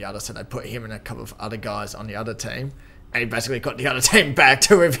dominating the other, so they put him and a couple of other guys on the other team, and he basically got the other team back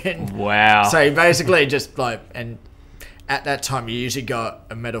to within. Wow. So he basically just and at that time you usually got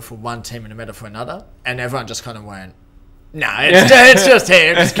a medal for one team and a medal for another, and everyone just kind of went, No, it's just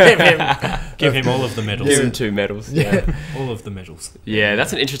him. Just Give him all of the medals. Give him 2 medals. Yeah. All of the medals. Yeah,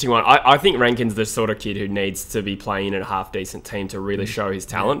 that's an interesting one. I think Rankin's the sort of kid who needs to be playing in a half-decent team to really show his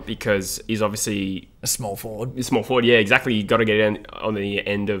talent because he's obviously... a small forward. A small forward, yeah, exactly. You've got to get in on the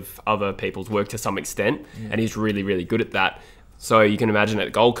end of other people's work to some extent, and he's really, really good at that. So you can imagine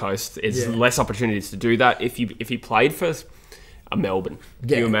at Gold Coast, it's less opportunities to do that. If he played for a Melbourne,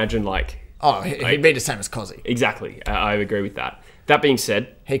 can you imagine, like... Oh, he'd be the same as Cozzy. Exactly. I agree with that. That being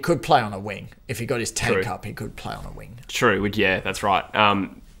said... He could play on a wing. If he got his tank up, he could play on a wing. True. Yeah, that's right.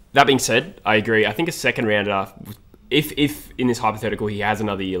 That being said, I agree. I think a second rounder, if in this hypothetical he has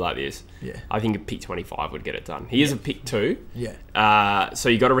another year like this, I think a pick 25 would get it done. He is a pick 2. Yeah. So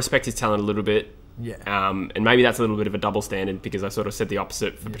you got to respect his talent a little bit. Yeah. And maybe that's a little bit of a double standard because I sort of said the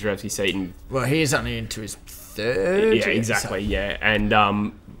opposite for Petrevski-Seton. Well, he's only into his 3rd. Yeah, exactly. So. Yeah.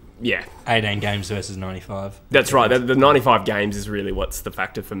 And... yeah. 18 games versus 95. That's right. The 95 games is really what's the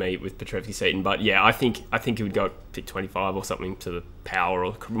factor for me with Petrevski-Seton. But yeah, I think he would go pick 25 or something to the Power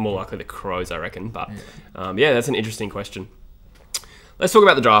or more likely the Crows, I reckon. But yeah, that's an interesting question. Let's talk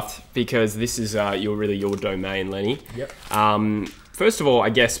about the draft because this is your domain, Lenny. Yep. First of all, I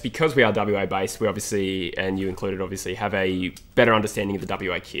guess because we are WA based, we obviously, and you included obviously, have a better understanding of the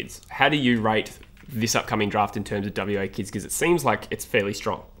WA kids. How do you rate this upcoming draft in terms of WA kids? Because it seems like it's fairly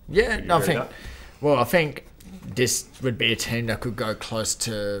strong. Yeah, I think this would be a team that could go close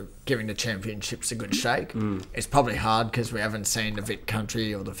to giving the championships a good shake. It's probably hard because we haven't seen the Vic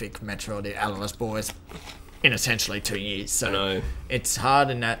Country or the Vic Metro or the Alice boys in essentially 2 years. So it's hard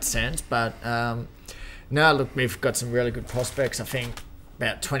in that sense. But no, look, we've got some really good prospects. I think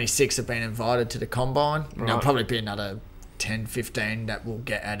about 26 have been invited to the combine. Right. There'll probably be another 10, 15 that will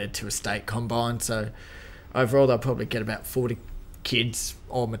get added to a state combine. So overall, they'll probably get about 40 kids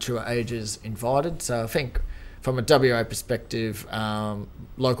or mature ages invited. So I think from a WA perspective,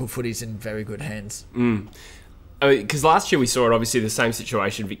 local footy's in very good hands. Because last year we saw it, obviously the same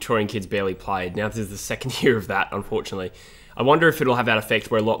situation, Victorian kids barely played. Now this is the second year of that, unfortunately. I wonder if it'll have that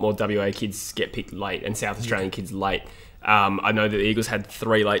effect where a lot more WA kids get picked late and South Australian kids late. I know that the Eagles had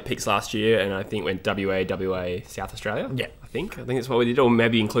 3 late picks last year and I think went WA, South Australia. Yeah. I think that's what we did, or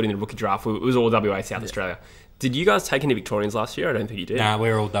maybe including the rookie draft. It was all WA, South Australia. Did you guys take any Victorians last year? I don't think you did. Nah,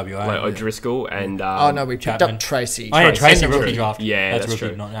 we're all WA. Like O'Driscoll and... no, we picked up Tracy. Oh, yeah, Tracy rookie draft. Yeah, that's rookie,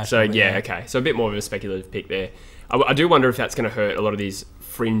 true. Not national. So, yeah, okay. So a bit more of a speculative pick there. I do wonder if that's going to hurt a lot of these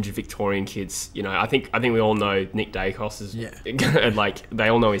fringe Victorian kids. You know, I think we all know Nick Dacos is... like, they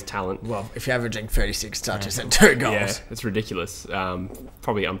all know his talent. Well, if you're averaging 36 touches and 2 goals... Yeah, it's ridiculous.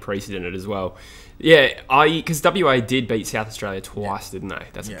 Probably unprecedented as well. Yeah, because WA did beat South Australia twice, didn't they?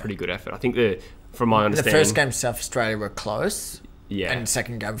 That's a pretty good effort. I think from my understanding... The first game, South Australia were close. Yeah. And the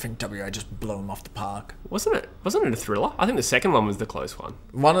second game, I think WA just blew them off the park. Wasn't it a thriller? I think the second one was the close one.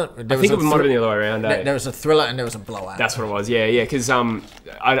 I think it might have been the other way around. There was a thriller and there was a blowout. That's what it was. Yeah. Because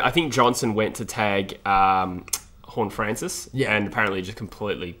I think Johnson went to tag Horn Francis, and apparently just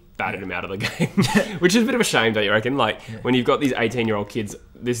completely batted him out of the game, which is a bit of a shame, don't you reckon? Like when you've got these 18-year-old kids,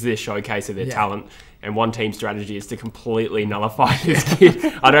 this is their showcase of their talent, and one team's strategy is to completely nullify this kid.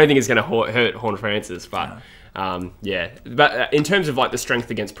 I don't think it's going to hurt Horn Francis, but. But in terms of like the strength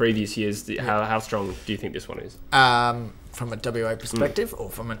against previous years, how strong do you think this one is? From a WA perspective, or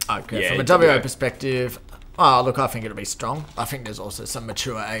from a WA perspective, look, I think it'll be strong. I think there's also some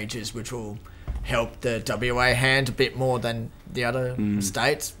mature ages which will help the WA hand a bit more than the other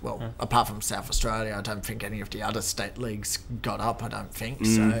states. Well, apart from South Australia, I don't think any of the other state leagues got up. I don't think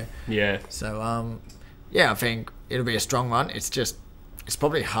so. Yeah. So I think it'll be a strong one. It's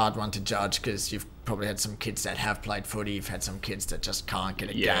probably a hard one to judge because you've probably had some kids that have played footy. You've had some kids that just can't get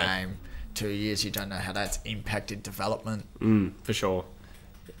a game. 2 years, you don't know how that's impacted development. For sure.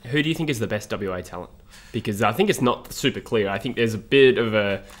 Who do you think is the best WA talent? Because I think it's not super clear. I think there's a bit of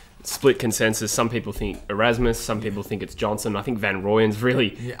a split consensus. Some people think Erasmus. Some people think it's Johnson. I think Van Rooyen's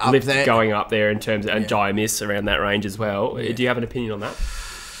really going up there in terms of Jai Miss around that range as well. Do you have an opinion on that?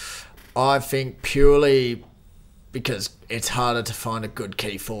 I think purely... because it's harder to find a good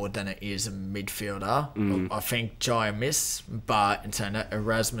key forward than it is a midfielder. I think Jai Miss, but in saying that,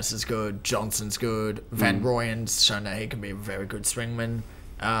 Erasmus is good, Johnson's good, Van Rooyen's shown that he can be a very good swingman.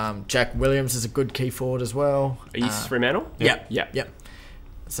 Jack Williams is a good key forward as well. East Fremantle? Yep.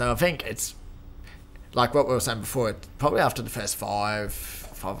 So I think it's like what we were saying before. Probably after the first five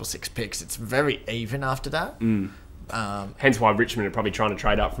or six picks, it's very even after that. Hence why Richmond are probably trying to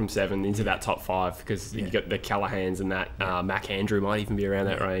trade up from 7 into that top 5 because you've got the Callahans and that Mac Andrew might even be around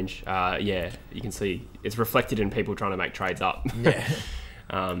that range. You can see it's reflected in people trying to make trades up.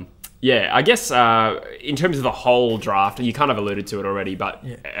 Yeah, I guess in terms of the whole draft, you kind of alluded to it already, but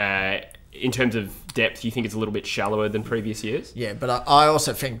in terms of depth, you think it's a little bit shallower than previous years? Yeah, but I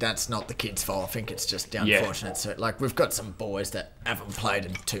also think that's not the kids' fault. I think it's just the unfortunate. So, like, we've got some boys that haven't played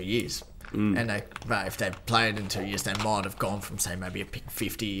in 2 years. And if they played in 2 years, they might have gone from, say, maybe a pick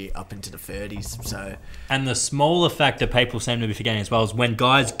 50 up into the 30s. So, And the smaller factor people seem to be forgetting as well is when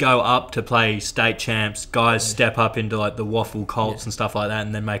guys go up to play state champs, guys step up into like the Waffle Colts and stuff like that,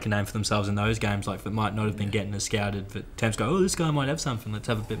 and then make a name for themselves in those games. Like that might not have been getting as scouted, but teams go, "Oh, this guy might have something. Let's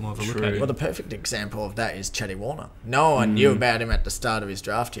have a bit more of a look at well, him." the perfect example of that is Chetty Warner. No one knew about him at the start of his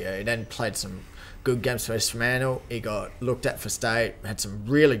draft year. He then played some good games for East Fremantle. He got looked at for state, had some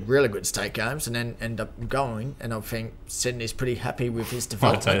really, really good state games, and then ended up going. And I think Sydney's pretty happy with his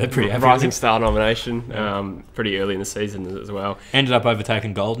development. I'd say they're pretty happy. Rising Star nomination pretty early in the season as well. Ended up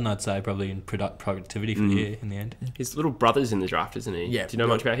overtaking Golden, I'd say, probably in productivity for the year in the end. His little brother's in the draft, isn't he? Yeah. Do you know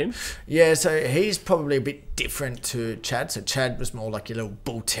much about him? Yeah, so he's probably a bit different to Chad. So Chad was more like your little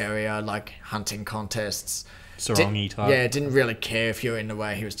bull terrier, like hunting contests. Sarongi type. Yeah, didn't really care if you were in the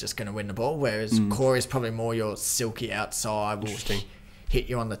way. He was just going to win the ball. Whereas Corey's probably more your silky outside. Will hit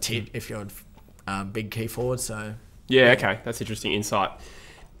you on the tit if you're a big key forward. So Yeah, okay. That's interesting insight.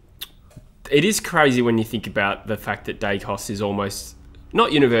 It is crazy when you think about the fact that Dacos is almost,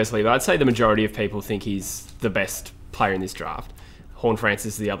 not universally, but I'd say the majority of people think he's the best player in this draft.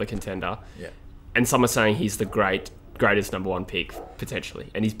 Horne-Francis is the other contender. yeah, And some are saying he's the greatest number one pick, potentially.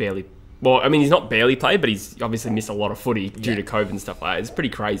 And he's barely... Well, I mean, he's not barely played, but he's obviously missed a lot of footy due to COVID and stuff like that. It's pretty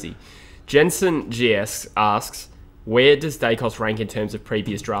crazy. Jensen GS asks, where does Dacos rank in terms of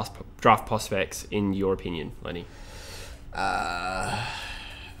previous draft prospects, in your opinion, Lenny?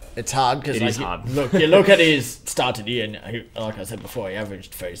 it's hard because It is hard. You look at his start of the year, and like I said before, he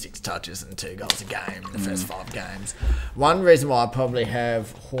averaged 36 touches and 2 goals a game in the first 5 games. One reason why I probably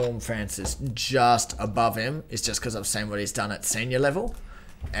have Horne-Francis just above him is just because I've seen what he's done at senior level.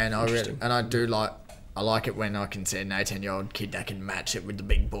 And I like it when I can see an 18-year-old kid that can match it with the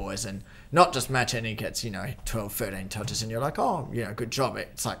big boys, and not just match it and he gets 12, 13 touches and you're like, oh, good job.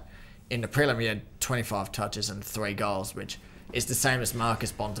 It's like in the prelim he had 25 touches and 3 goals, which is the same as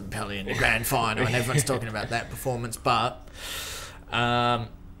Marcus Bontempelli in the grand final, and everyone's talking about that performance. But and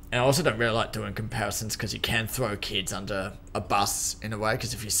I also don't really like doing comparisons because you can throw kids under a bus in a way,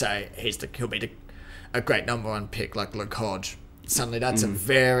 because if you say he'll be a great number one pick like Luke Hodge, suddenly that's a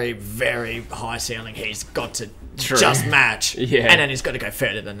very, very high ceiling he's got to just match. Yeah. And then he's got to go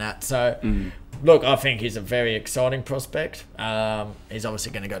further than that. So, look, I think he's a very exciting prospect. He's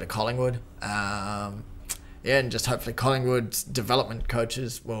obviously going to go to Collingwood. And just hopefully Collingwood's development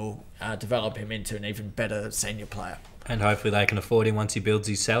coaches will develop him into an even better senior player. And hopefully they can afford him once he builds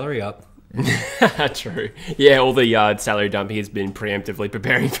his salary up. True. Yeah, all the salary dumping has been preemptively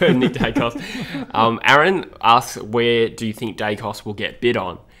preparing for Nick Dacos. Aaron asks, where do you think Dacos will get bid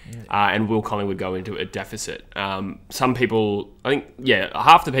on? And will Collingwood go into a deficit? Some people, I think,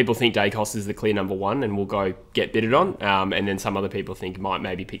 half the people think Dacos is the clear number one and will go get bidded on. And then some other people think might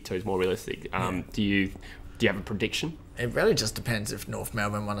maybe pick 2 is more realistic. Do you have a prediction? It really just depends if North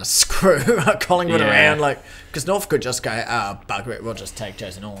Melbourne want to screw Collingwood around, because North could just go, bugger it, we'll just take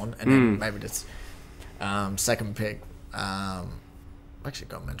Jason Horne, and then maybe this second pick. Actually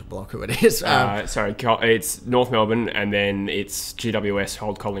got a mental block who it is. Sorry, it's North Melbourne, and then it's GWS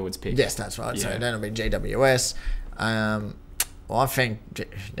hold Collingwood's pick. Yes, that's right. Yeah. So then it'll be GWS. Well, I think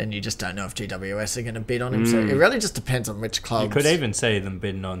then you just don't know if GWS are going to bid on him. So it really just depends on which clubs. You could even see them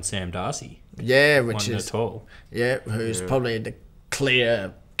bidding on Sam Darcy. Yeah, which One is at all. Yeah, who's probably the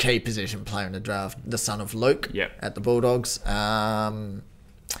clear key position player in the draft, the son of Luke at the Bulldogs. So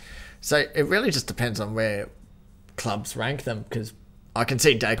it really just depends on where clubs rank them, because I can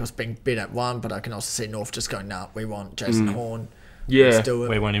see Dacos being bid at 1, but I can also see North just going, nah, we want Jason Horne. Yeah. Let's do it.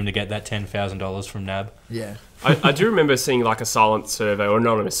 We want him to get that $10,000 from NAB. Yeah. I do remember seeing like a silent survey, or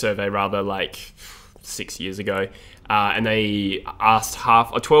anonymous survey rather, like 6 years ago, and they asked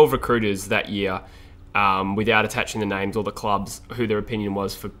 12 recruiters that year, without attaching the names or the clubs, who their opinion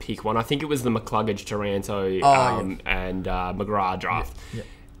was for pick 1. I think it was the McCluggage, Taranto, and McGrath draft. Yeah.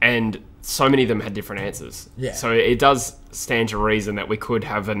 And so many of them had different answers. Yeah. So it does stand to reason that we could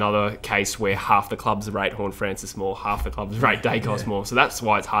have another case where half the clubs rate Horne-Francis more, half the clubs rate Dacos more. So that's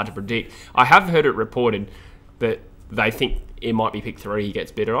why it's hard to predict. I have heard it reported that they think it might be pick 3 he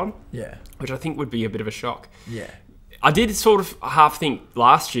gets bidder on. Yeah. Which I think would be a bit of a shock. Yeah. I did sort of half think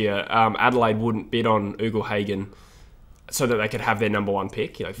last year Adelaide wouldn't bid on Ugle-Hagan so that they could have their number 1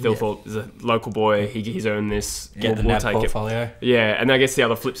 pick. Phil Thorpe is a local boy. He's earned this. Get the NAB portfolio. Yeah, and I guess the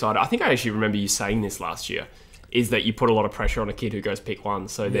other flip side, I think I actually remember you saying this last year. is that you put a lot of pressure on a kid who goes pick 1.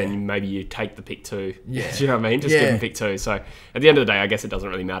 So then maybe you take the pick 2. Yeah. Do you know what I mean? Just give them pick 2. So at the end of the day, I guess it doesn't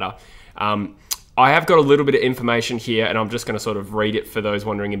really matter. I have got a little bit of information here, and I'm just going to sort of read it for those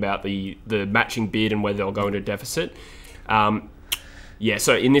wondering about the matching bid and whether they'll go into deficit.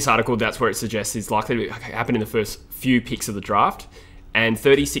 So in this article, that's where it suggests it's likely to happen in the first few picks of the draft. And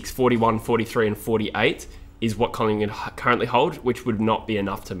 36, 41, 43, and 48 is what Collingwood currently hold, which would not be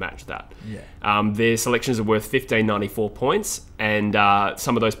enough to match that. Their selections are worth 1594 points, and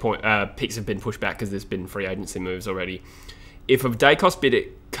some of those picks have been pushed back because there's been free agency moves already. If a Dacos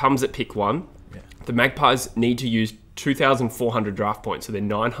bid comes at pick 1, the Magpies need to use 2,400 draft points, so they're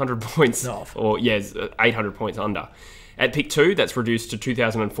 900 points, 800 points under. At pick 2, that's reduced to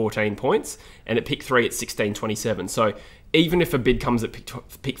 2,014 points, and at pick 3, it's 1,627. So even if a bid comes at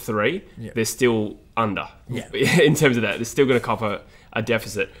pick 3, they're still under. In terms of that, they're still going to cop a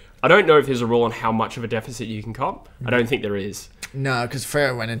deficit. I don't know if there's a rule on how much of a deficit you can cop. I don't think there is. No, because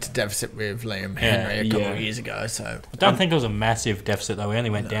Freo went into deficit with Liam Henry a couple of years ago. So I don't think it was a massive deficit, though. We only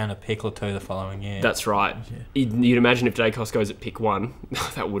went down a pick or 2 the following year. That's right. You'd imagine if Dacos goes at pick 1,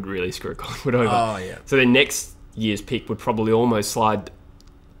 that would really screw Collingwood over. Oh, yeah. So their next year's pick would probably almost slide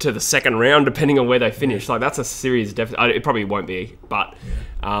to the second round, depending on where they finish. Like, that's a serious deficit. It probably won't be, but...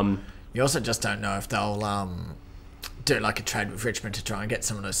 you also just don't know if they'll do like a trade with Richmond to try and get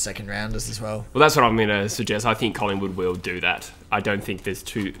some of those second rounders as well. Well, that's what I'm going to suggest. I think Collingwood will do that. I don't think there's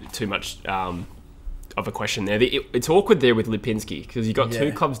too much of a question there. It's awkward there with Lipinski because you've got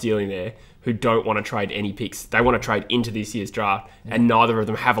 2 clubs dealing there who don't want to trade any picks. They want to trade into this year's draft, and neither of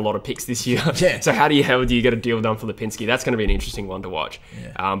them have a lot of picks this year. So how do you get a deal done for Lipinski? That's going to be an interesting one to watch.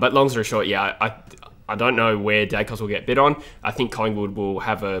 But long story short, I don't know where Dacos will get bid on. I think Collingwood will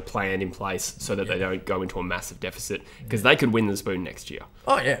have a plan in place so that they don't go into a massive deficit because they could win the Spoon next year.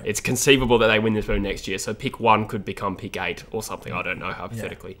 Oh, yeah. It's conceivable that they win the Spoon next year. So pick 1 could become pick 8 or something. I don't know,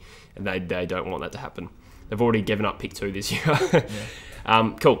 hypothetically. And they don't want that to happen. They've already given up pick 2 this year.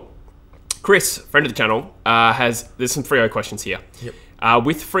 Cool. Chris, friend of the channel, there's some Freo questions here.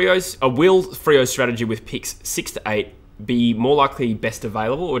 With will Freo's strategy with picks 6 to 8 be more likely best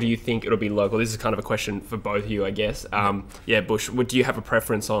available, or do you think it'll be local? This is kind of a question for both of you, I guess. Bush, do you have a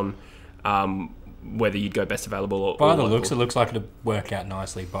preference on whether you'd go best available or by the local? looks, it looks like it'll work out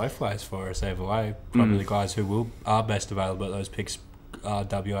nicely both ways for us either way. Probably the guys who are best available at those picks are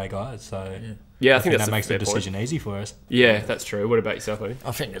WA guys, so I think that makes the decision easy for us. Yeah, that's true. What about yourself, Louis?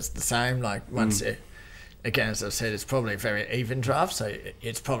 I think it's the same. Like, once again, as I've said, it's probably a very even draft, so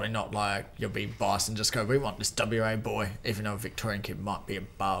it's probably not like you'll be biased and just go, we want this WA boy, even though a Victorian kid might be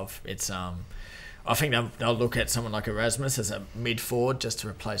above. It's I think they'll look at someone like Erasmus as a mid-forward just to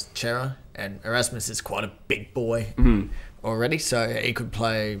replace Chera, and Erasmus is quite a big boy already, so he could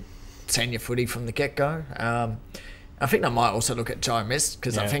play senior footy from the get-go. I think they might also look at Jai Mist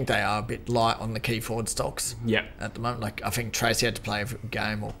because I think they are a bit light on the key forward stocks at the moment. Like, I think Tracy had to play every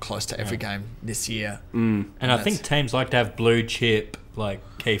game or close to every game this year. And I think teams like to have blue chip, like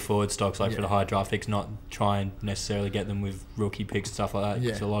key forward stocks, like for the high draft picks, not try and necessarily get them with rookie picks and stuff like that.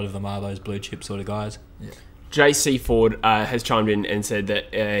 Because a lot of them are those blue chip sort of guys. JC Ford has chimed in and said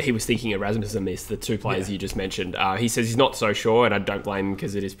that he was thinking Erasmus and Mist, the 2 players you just mentioned. He says he's not so sure, and I don't blame him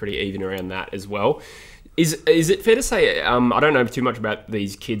because it is pretty even around that as well. Is it fair to say, I don't know too much about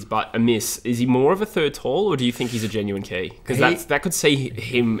these kids, but Amiss, is he more of a third tall, or do you think he's a genuine key? Because that could see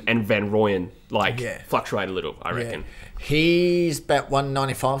him and Van Rooyen fluctuate a little, I reckon. He's about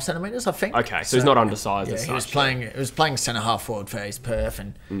 195 centimetres, I think. Okay, so he's not undersized as such. He was playing centre-half forward for East Perth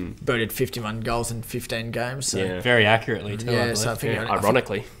and booted 51 goals in 15 games. So. Very accurately, too, I so I think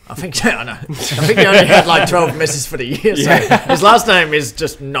ironically. I think he only had like 12 misses for the year, so his last name is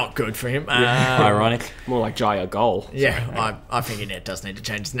just not good for him. Ironic. More like Jaya Goal. I think he does need to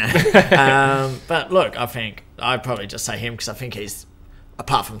change his name. But look, I think I'd probably just say him because I think he's,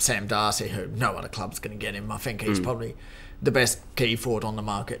 apart from Sam Darcy, who no other club's going to get him, I think he's probably the best key forward on the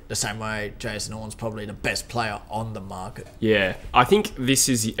market, the same way Jason Orn's probably the best player on the market. Yeah, I think this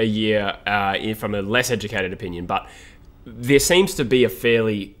is a year, from a less educated opinion, but there seems to be a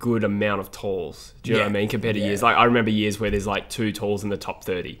fairly good amount of talls. Do you know what I mean? Compared to years. Like, I remember years where there's like 2 talls in the top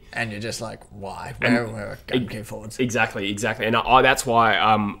 30. And you're just like, why? Where are key forwards? Exactly. And that's why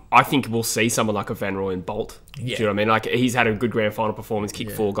I think we'll see someone like a Van Rooyen bolt. Do you know what I mean? Like, he's had a good grand final performance,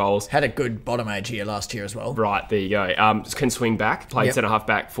 kicked 4 goals. Had a good bottom age year last year as well. Right, there you go. Can swing back, played centre half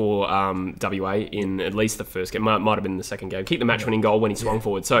back for WA in at least the first game. Might have been the second game. Kicked the match winning goal when he swung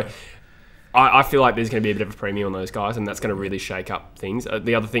forward. So I feel like there's going to be a bit of a premium on those guys, and that's going to really shake up things.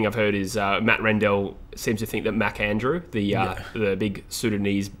 The other thing I've heard is Matt Rendell seems to think that Mac Andrew, the big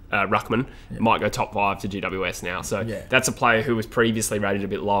Sudanese ruckman, might go top 5 to GWS now. So that's a player who was previously rated a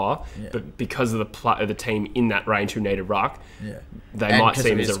bit lower, but because of the team in that range who needed ruck, they might see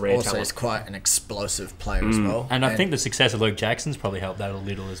him as a rare also talent. He's quite an explosive player as well. And I think the success of Luke Jackson's probably helped that a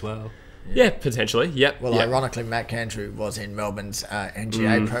little as well. Yeah, potentially. Yep. Well, ironically, Mac Andrew was in Melbourne's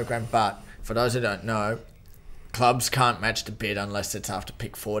NGA program, but for those who don't know, clubs can't match the bid unless it's after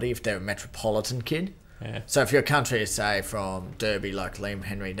pick 40 if they're a metropolitan kid. Yeah. So if your country is, say, from Derby, like Liam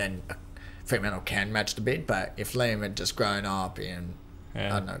Henry, then Fremantle can match the bid. But if Liam had just grown up in, I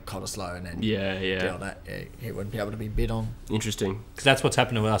don't know, Cottesloe and then did all that, he wouldn't be able to be bid on. Interesting. Because that's what's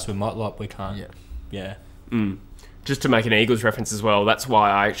happened to us with Motlop. We can't. Yeah. Just to make an Eagles reference as well, that's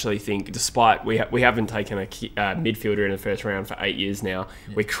why I actually think, despite we haven't taken a midfielder in the first round for 8 years now,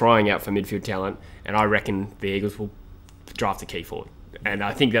 we're crying out for midfield talent, and I reckon the Eagles will draft a key forward. And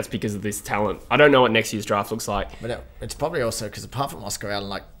I think that's because of this talent. I don't know what next year's draft looks like. But it's probably also because apart from Oscar Allen,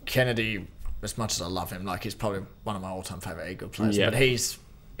 like Kennedy, as much as I love him, like he's probably one of my all-time favourite Eagle players. Yeah. But he's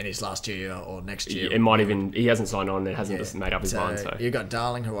in his last year or next year. It might even... He hasn't signed on and hasn't just made up his mind. So you got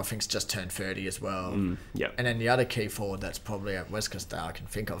Darling, who I think's just turned 30 as well. And then the other key forward that's probably at West Coast that I can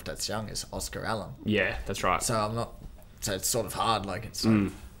think of that's young is Oscar Allen. Yeah, that's right. So I'm not... So it's sort of hard. Like it's...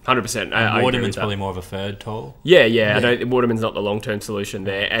 100%. Waterman's probably more of a third tall. Yeah. Waterman's not the long-term solution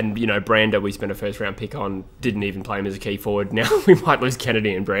there. And, Brander, we spent a first-round pick on, didn't even play him as a key forward. Now we might lose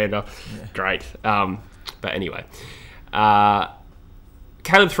Kennedy and Brander. Yeah. Great. But anyway.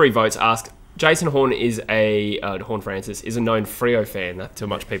 Caleb 3 votes asked, Jason Horn Horn Francis is a known Freo fan, to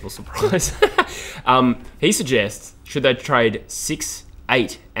much people's surprise. He suggests, should they trade 6,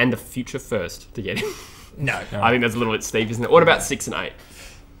 8 and a future first to get him? No. I think that's a little bit steep, isn't it? What about 6 and 8?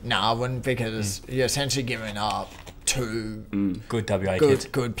 No, I wouldn't, because you're essentially giving up two good WA kids.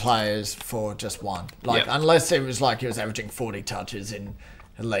 Good players for just one. Unless it was like he was averaging 40 touches in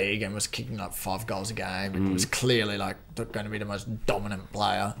the league and was kicking like 5 goals a game and was clearly like going to be the most dominant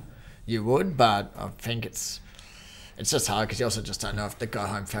player, you would. But I think it's just hard because you also just don't know if the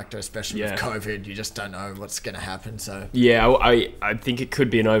go-home factor, especially with COVID, you just don't know what's going to happen. So I think it could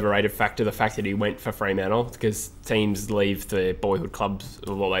be an overrated factor, the fact that he went for Fremantle, because teams leave the boyhood clubs,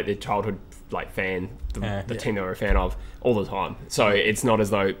 or like their childhood fan, the team they were a fan of, all the time. So it's not as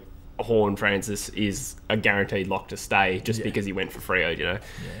though Horn Francis is a guaranteed lock to stay just because he went for Freo,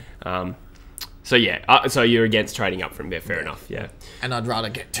 So you're against trading up from there, fair enough, And I'd rather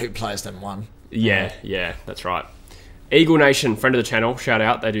get 2 players than 1. Yeah, that's right. Eagle Nation, friend of the channel, shout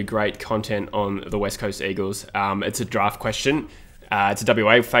out. They do great content on the West Coast Eagles. It's a draft question. It's a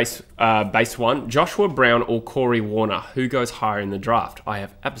WA based one. Joshua Brown or Corey Warner, who goes higher in the draft? I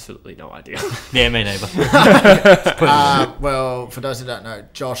have absolutely no idea. Yeah, me neither. Well, for those who don't know,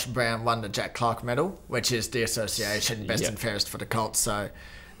 Josh Brown won the Jack Clark medal, which is the association best and fairest for the Colts. So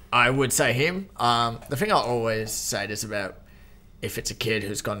I would say him. The thing I always say is about if it's a kid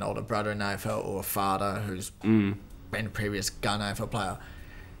who's got an older brother in AFL or a father who's been a previous gun AFL player,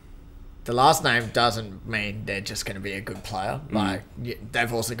 the last name doesn't mean they're just going to be a good player. Like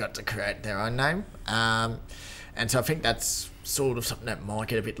they've also got to create their own name. And so I think that's sort of something that might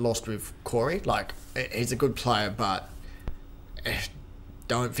get a bit lost with Corey. Like he's a good player, but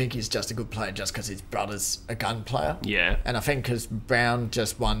don't think he's just a good player just because his brother's a gun player. Yeah. And I think because Brown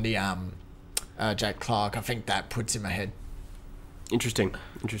just won the Jack Clark, I think that puts him ahead. Interesting.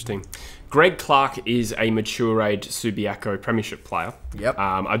 Greg Clark is a mature age Subiaco premiership player. Yep.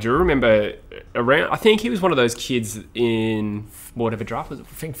 I do remember I think he was one of those kids in whatever draft was it?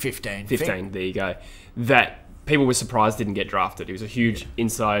 I think 15. 15, there you go. That people were surprised didn't get drafted. He was a huge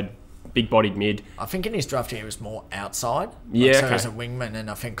inside, big-bodied mid. I think in his draft he was more outside. Yeah, as a wingman, and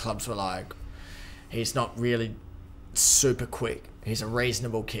I think clubs were like, he's not really super quick. He's a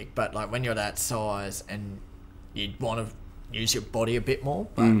reasonable kick, but like when you're that size and you'd want to use your body a bit more.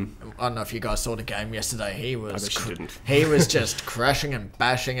 But I don't know if you guys saw the game yesterday. He was just crashing and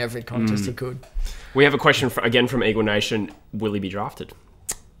bashing every contest he could. We have a question again from Eagle Nation. Will he be drafted?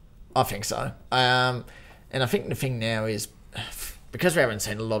 I think so. And I think the thing now is, because we haven't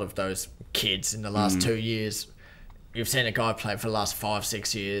seen a lot of those kids in the last 2 years, you've seen a guy play for the last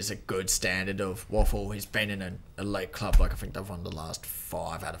 5-6 years, a good standard of waffle. He's been in an elite club. Like I think they've won the last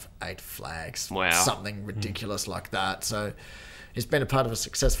 5 out of 8 flags. Wow. Something ridiculous like that. So he's been a part of a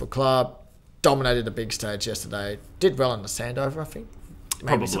successful club, dominated the big stage yesterday, did well in the Sandover, I think.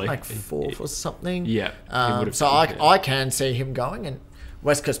 Maybe Probably. like 4th or something. Yeah. So I can see him going, and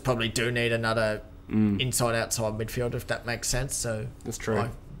West Coast probably do need another inside-outside midfielder, if that makes sense. So that's true.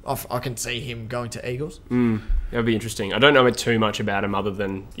 I can see him going to Eagles. That'd be interesting. I don't know too much about him other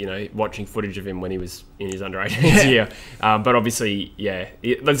than, watching footage of him when he was in his under-18s year. But obviously,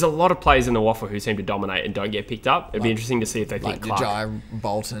 there's a lot of players in the WAFL who seem to dominate and don't get picked up. It'd be interesting to see if they think Clark. Jai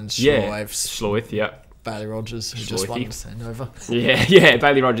Bolton, Schloeth, yeah. Bailey Rogers, who just won the send over. Yeah,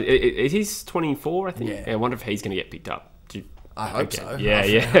 Bailey Rogers. He's 24, I think. Yeah. I wonder if he's going to get picked up. I hope so. Yeah,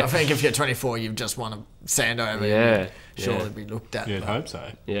 I think if you're 24, you've just won a sand over. Yeah. Surely be looked at. You'd hope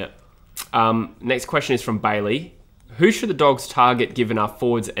so. Yeah. Next question is from Bailey. Who should the Dogs target given our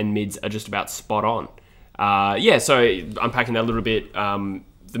forwards and mids are just about spot on? So unpacking that a little bit,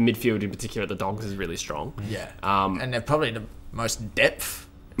 the midfield in particular, the Dogs is really strong. Yeah. And they're probably the most depth.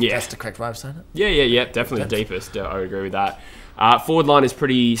 Yeah. That's the correct way of saying it. Yeah. Definitely the deepest. I would agree with that. Forward line is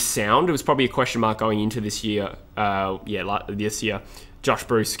pretty sound. It was probably a question mark going into this year. This year. Josh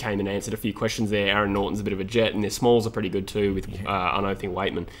Bruce came and answered a few questions there. Aaron Norton's a bit of a jet, and their smalls are pretty good too with Unoathing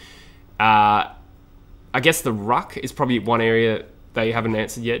Waitman. I guess the ruck is probably one area they haven't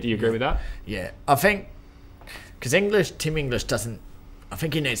answered yet. Do you agree with that? Yeah. I think, because Tim English doesn't, I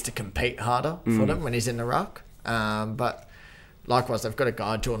think he needs to compete harder for them when he's in the ruck. But likewise, they've got a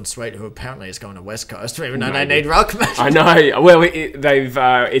guy, Jordan Sweet, who apparently is going to West Coast, even though they need ruckman. I know. Well, they've.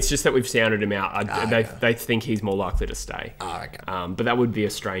 It's just that we've sounded him out. They think he's more likely to stay. Oh, okay. But that would be a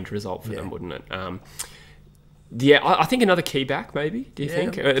strange result for them, wouldn't it? I think another key back, maybe. Do you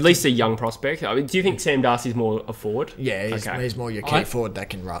think? At least a young prospect. I mean, do you think Sam Darcy's more a forward? Yeah, he's more your key forward that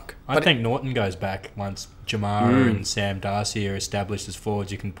can ruck. I think Norton goes back once Jamara and Sam Darcy are established as forwards.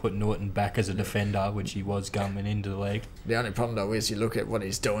 You can put Norton back as a defender, which he was coming into the league. The only problem though is you look at what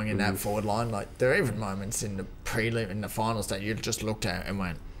he's doing in that forward line. Like there are even moments in the prelim, in the finals that you just looked at and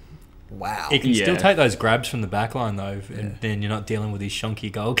went, "Wow." He can still take those grabs from the back line though, and then you're not dealing with his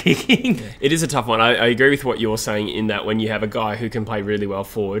shonky goal kicking. It is a tough one. I agree with what you're saying in that when you have a guy who can play really well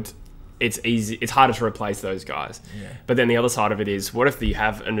forward, it's easy. It's harder to replace those guys. Yeah. But then the other side of it is, what if you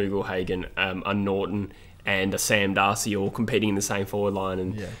have a Ugle-Hagan, a Norton, and a Sam Darcy all competing in the same forward line,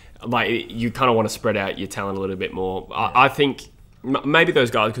 and you kind of want to spread out your talent a little bit more. I think maybe those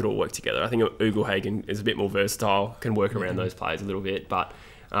guys could all work together. I think Ugle-Hagan is a bit more versatile, can work around those players a little bit, but.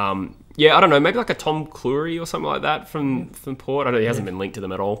 I don't know, maybe like a Tom Cleary or something like that from Port. I know he hasn't been linked to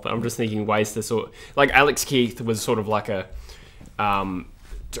them at all, but I'm just thinking ways to like Alex Keith was sort of like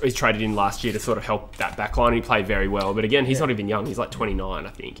he's traded in last year to sort of help that back line. He played very well, but again, he's not even young. He's like 29, I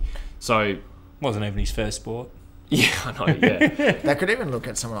think. So wasn't even his first sport. Yeah, I know. Yeah, they could even look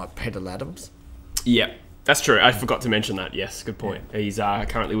at someone like Peter Laddams. Yeah. That's true. I forgot to mention that. Yes, good point. Yeah. He's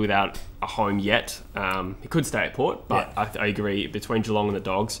currently without a home yet. He could stay at Port, but I agree. Between Geelong and the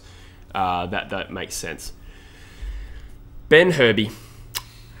Dogs, that makes sense. Ben Herbie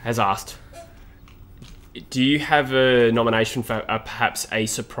has asked, do you have a nomination for perhaps a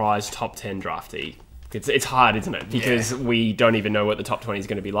surprise top 10 draftee? It's hard, isn't it? Because we don't even know what the top 20 is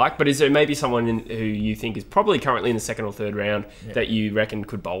going to be like. But is there maybe someone who you think is probably currently in the second or third round that you reckon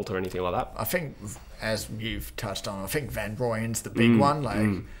could bolt or anything like that? I think, as you've touched on, I think Van Rooyen's the big one.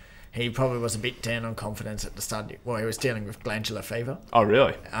 Like he probably was a bit down on confidence at the start. Well, he was dealing with glandular fever. Oh,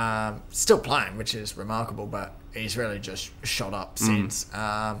 really? Still playing, which is remarkable, but he's really just shot up since.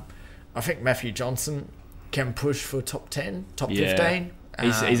 I think Matthew Johnson can push for top 10, top 15.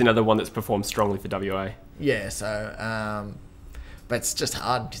 He's another one that's performed strongly for WA. Yeah, so... but it's just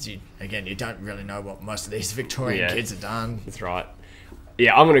hard because, you don't really know what most of these Victorian kids have done. That's right.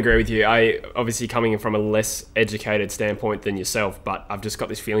 Yeah, I'm going to agree with you. I obviously coming in from a less educated standpoint than yourself, but I've just got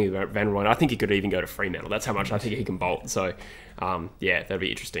this feeling about Van Rooyen. I think he could even go to Fremantle. That's how much I think he can bolt. So, that'd be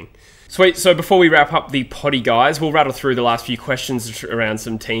interesting. Sweet. So before we wrap up the potty, guys, we'll rattle through the last few questions around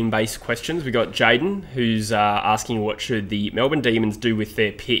some team-based questions. We got Jaden, who's asking what should the Melbourne Demons do with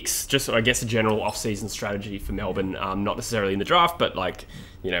their picks? Just, I guess, a general off-season strategy for Melbourne, not necessarily in the draft, but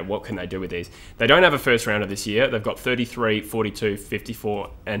what can they do with these? They don't have a first rounder this year. They've got 33, 42,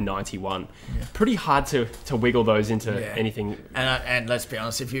 54, and 91. Yeah. Pretty hard to wiggle those into anything. And let's be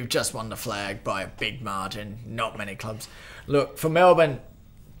honest, if you've just won the flag by a big margin, not many clubs. Look, for Melbourne,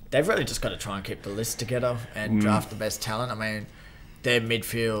 they've really just got to try and keep the list together and draft the best talent. I mean, their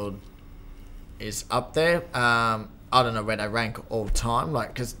midfield is up there. I don't know where they rank all time,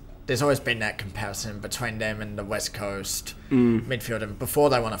 because there's always been that comparison between them and the West Coast midfield. And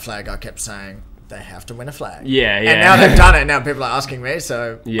before they won a flag, I kept saying they have to win a flag. Yeah. And now they've done it. Now people are asking me,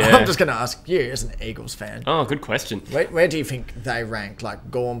 so I'm just going to ask you as an Eagles fan. Oh, good question. Where do you think they rank?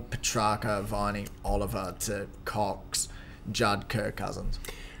 Like Gorm, Petrarca, Viney, Oliver to Cox, Judd, Kirk Cousins?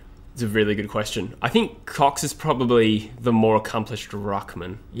 It's a really good question. I think Cox is probably the more accomplished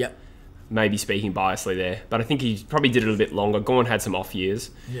ruckman. Yep. maybe speaking biasly there, but I think he probably did it a bit longer. Gawn had some off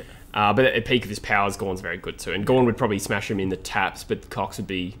years. Yeah. But at the peak of his powers, Gawn's very good too. And Gawn would probably smash him in the taps, but Cox would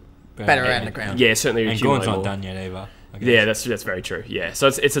be... Better around the ground. Yeah, certainly. And Gawn's not done yet either. Yeah, that's very true. Yeah, so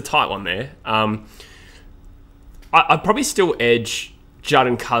it's a tight one there. I'd probably still edge Judd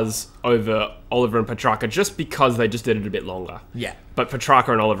and Cuz over Oliver and Petrarca just because they just did it a bit longer. Yeah. But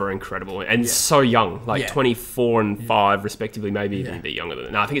Petrarca and Oliver are incredible and so young, like 24 and 5 respectively, maybe even a bit younger than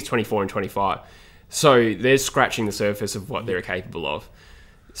that. No, I think it's 24 and 25. So they're scratching the surface of what they're capable of.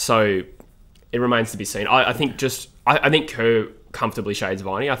 So it remains to be seen. I think Kerr comfortably shades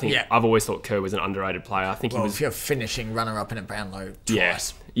Viney. I think I've always thought Kerr was an underrated player. I think he was... if you're finishing runner-up in a Brownlow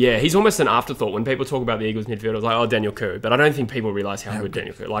twice... Yeah, he's almost an afterthought. When people talk about the Eagles midfield, I was like, oh, Daniel Kerr. But I don't think people realise how good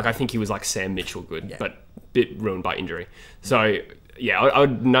Daniel Kerr. Like, I think he was like Sam Mitchell good, but a bit ruined by injury. So, yeah, I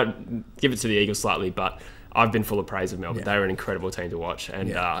would not give it to the Eagles slightly, but I've been full of praise of Melbourne. They're an incredible team to watch, and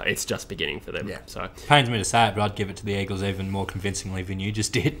it's just beginning for them. So pains me to say it, but I'd give it to the Eagles even more convincingly than you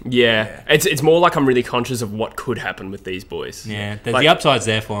just did. It's more like I'm really conscious of what could happen with these boys. Yeah, the upside's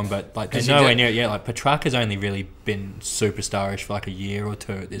there for them, but like there's nowhere near it yet. Like Petrarca's only really been superstarish for like a year or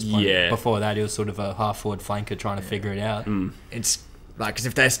two at this point. Yeah. Before that, he was sort of a half-forward flanker trying to figure it out. It's like, because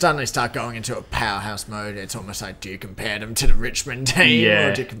if they suddenly start going into a powerhouse mode, it's almost like, do you compare them to the Richmond team?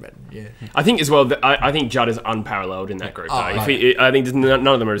 Or do you compare, I think as well, I think Judd is unparalleled in that group. I think none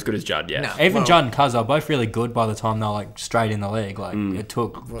of them are as good as Judd, No, even Judd and Cuz are both really good by the time they're like straight in the league. Like it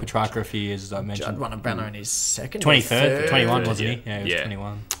took Petrarca a few years, as I mentioned. Judd won a banner in his second 23rd, 21, wasn't he? Yeah, he was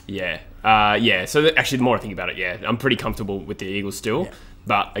 21. Yeah. So actually, the more I think about it, I'm pretty comfortable with the Eagles still.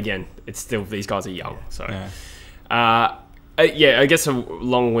 But again, it's still, these guys are young. So, I guess a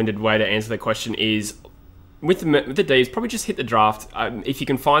long-winded way to answer the question is, with the D's, probably just hit the draft. If you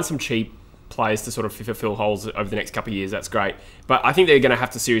can find some cheap players to sort of fill holes over the next couple of years, that's great. But I think they're going to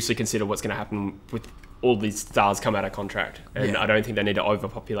have to seriously consider what's going to happen with all these stars come out of contract. And I don't think they need to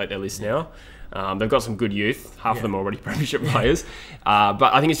overpopulate their list now. They've got some good youth. Half of them are already premiership players.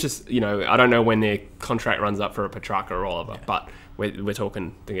 But I think it's just, I don't know when their contract runs up for a Petrarca or Oliver. But we're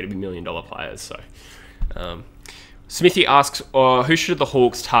talking, they're going to be $1 million players. So... Smithy asks, who should the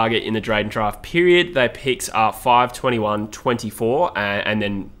Hawks target in the Drayden draft period? Their picks are 5, 21, 24, and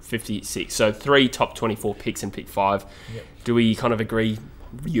then 56. So 3 top 24 picks and pick 5. Yep. Do we kind of agree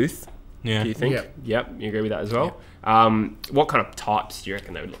youth? Yeah. Do you think? Yep. You agree with that as well? Yep. What kind of types do you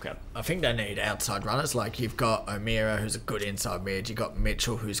reckon they would look at? I think they need outside runners. Like, you've got O'Meara, who's a good inside mid. You've got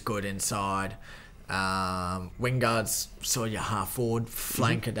Mitchell, who's good inside. Wingard's sort of your half-forward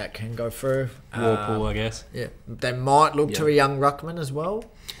flanker that can go through. Warpool, I guess. Yeah. They might look to a young ruckman as well.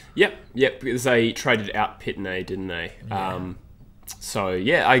 Yep, because they traded out Pitney, didn't they?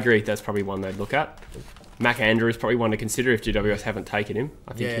 Yeah. I agree. That's probably one they'd look at. Mac Andrew is probably one to consider if GWS haven't taken him.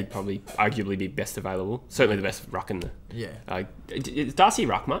 I think he'd probably arguably be best available. Certainly the best ruck in the... Yeah. Does Darcy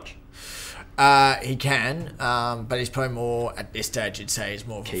ruck much? He can, but he's probably more, at this stage, you'd say he's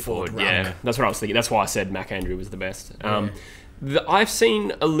more of a forward ruck. Yeah, that's what I was thinking. That's why I said Mac Andrew was the best. I've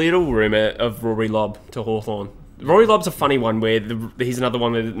seen a little rumour of Rory Lobb to Hawthorn. Rory Lobb's a funny one where he's another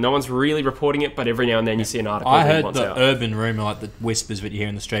one where no one's really reporting it, but every now and then you see an article. I heard the urban rumour, like the whispers that you hear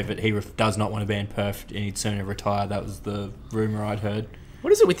in the street, that he does not want to be in Perth and he'd sooner retire. That was the rumour I'd heard.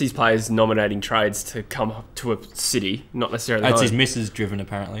 What is it with these players nominating trades to come to a city, not necessarily That's his missus driven,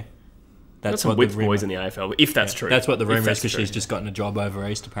 apparently. That's what with boys in the AFL, if that's true. That's what the rumour is, because she's just gotten a job over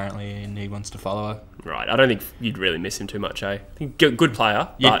east, apparently, and he wants to follow her. Right. I don't think you'd really miss him too much, eh? I think good player,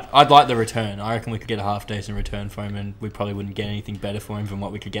 but... I'd like the return. I reckon we could get a half-decent return for him, and we probably wouldn't get anything better for him than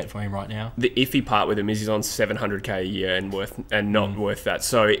what we could get for him right now. The iffy part with him is he's on $700K a year and not worth that.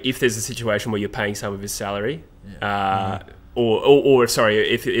 So if there's a situation where you're paying some of his salary... Or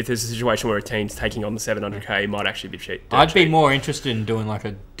if there's a situation where a team's taking on the $700K, it might actually be cheap. I'd be more interested in doing like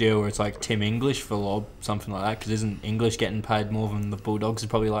a deal where it's like Tim English for Lob, something like that, because isn't English getting paid more than the Bulldogs would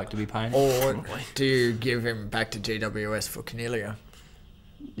probably like to be paying? Or do you give him back to GWS for Cornelia?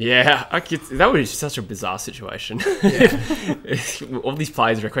 Yeah, that was such a bizarre situation. Yeah. All these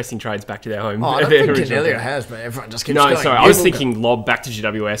players requesting trades back to their home. I don't think Cornelia has, but everyone just keeps going. No, sorry, I was thinking Lob back to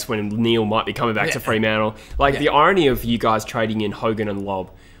GWS when Neil might be coming back to Fremantle. The irony of you guys trading in Hogan and Lob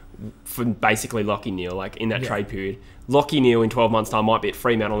for basically Lockie Neal, like in that trade period. Lockie Neal in 12 months' time might be at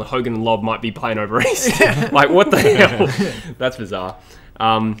Fremantle and Hogan and Lob might be playing over east. Like, what the hell? That's bizarre.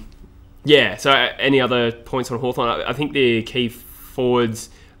 So any other points on Hawthorn? I think the key forwards,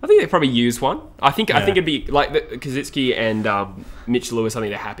 I think they probably use one. I think it'd be like Kazitsky and Mitch Lewis. I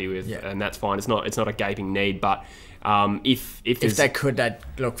think they're happy with, and that's fine. It's not a gaping need, but if they could, they'd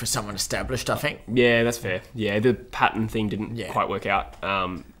look for someone established. I think. Yeah, that's fair. Yeah, the Patton thing didn't quite work out.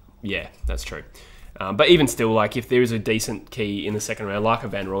 Yeah, that's true. But even still, like if there is a decent key in the second round, like a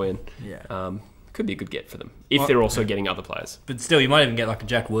Van Rooyen, could be a good get for them if they're also getting other players. But still, you might even get like a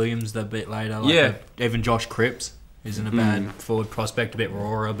Jack Williams a bit later. Like even Josh Cripps isn't a bad forward prospect, a bit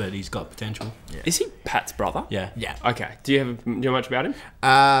rawer, but he's got potential. Yeah. Is he Pat's brother? Yeah. Okay. Do you know much about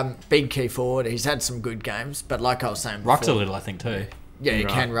him? Big key forward. He's had some good games, but like I was saying before... Ruck's a little, I think, too. Yeah, he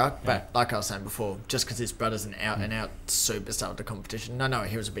can ruck, but like I was saying before, just because his brother's an out-and-out superstar of the competition. I know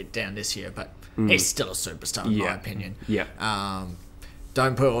he was a bit down this year, but he's still a superstar in my opinion. Yeah.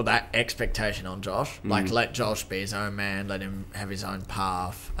 Don't put all that expectation on Josh. Like, let Josh be his own man. Let him have his own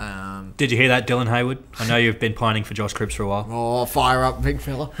path. Did you hear that, Dylan Hayward? I know you've been pining for Josh Cripps for a while. Oh, fire up, big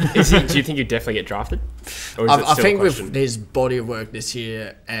fella. Do you think he'd definitely get drafted? Or is I think with his body of work this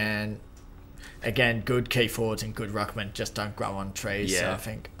year and... Again, good key forwards and good ruckmen just don't grow on trees. So I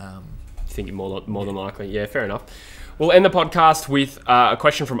think. I think more than likely. Yeah, fair enough. We'll end the podcast with a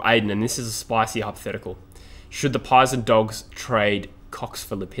question from Aiden, and this is a spicy hypothetical. Should the Pies and Dogs trade Cox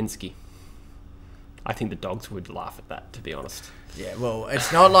for Lipinski? I think the Dogs would laugh at that, to be honest. Yeah, well,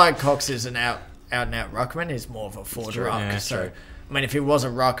 it's not like Cox is an out-and-out ruckman. He's more of a forward ruck. Yeah, so, I mean, if he was a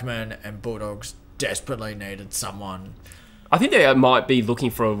ruckman and Bulldogs desperately needed someone... I think they might be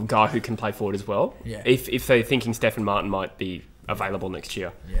looking for a guy who can play forward as well. Yeah. If they're thinking Stefan Martin might be available next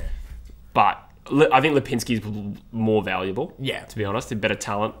year. Yeah. But I think Lipinski's more valuable. Yeah. To be honest, a better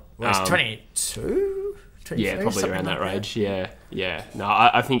talent. Well, he's 22? 23, yeah, probably around that range. Yeah. No,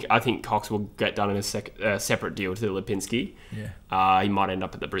 I think Cox will get done in a separate deal to Lipinski. Yeah. He might end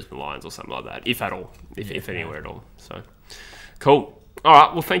up at the Brisbane Lions or something like that, if at all, if anywhere at all. So, cool. All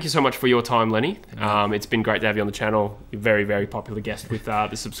right. Well, thank you so much for your time, Lenny. It's been great to have you on the channel. You're a very, very popular guest with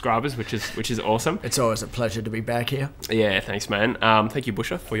the subscribers, which is awesome. It's always a pleasure to be back here. Yeah, thanks, man. Thank you,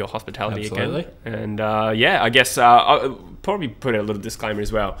 Busher, for your hospitality Absolutely. again. And I guess I'll probably put a little disclaimer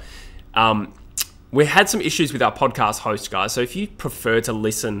as well. We had some issues with our podcast host, guys. So if you prefer to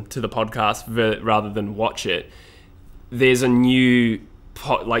listen to the podcast rather than watch it, there's a new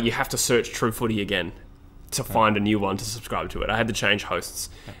you have to search True Footy again to find a new one to subscribe to it. I had to change hosts.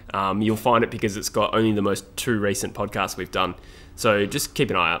 You'll find it because it's got only the most two recent podcasts we've done. So just keep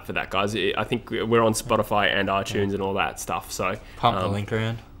an eye out for that, guys. I think we're on Spotify and iTunes and all that stuff. So Pump the link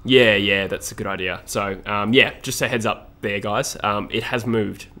around. Yeah, that's a good idea. So just a heads up there, guys. It has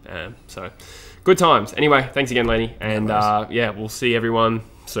moved. So good times. Anyway, thanks again, Lenny. And we'll see everyone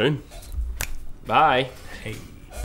soon. Bye. Hey.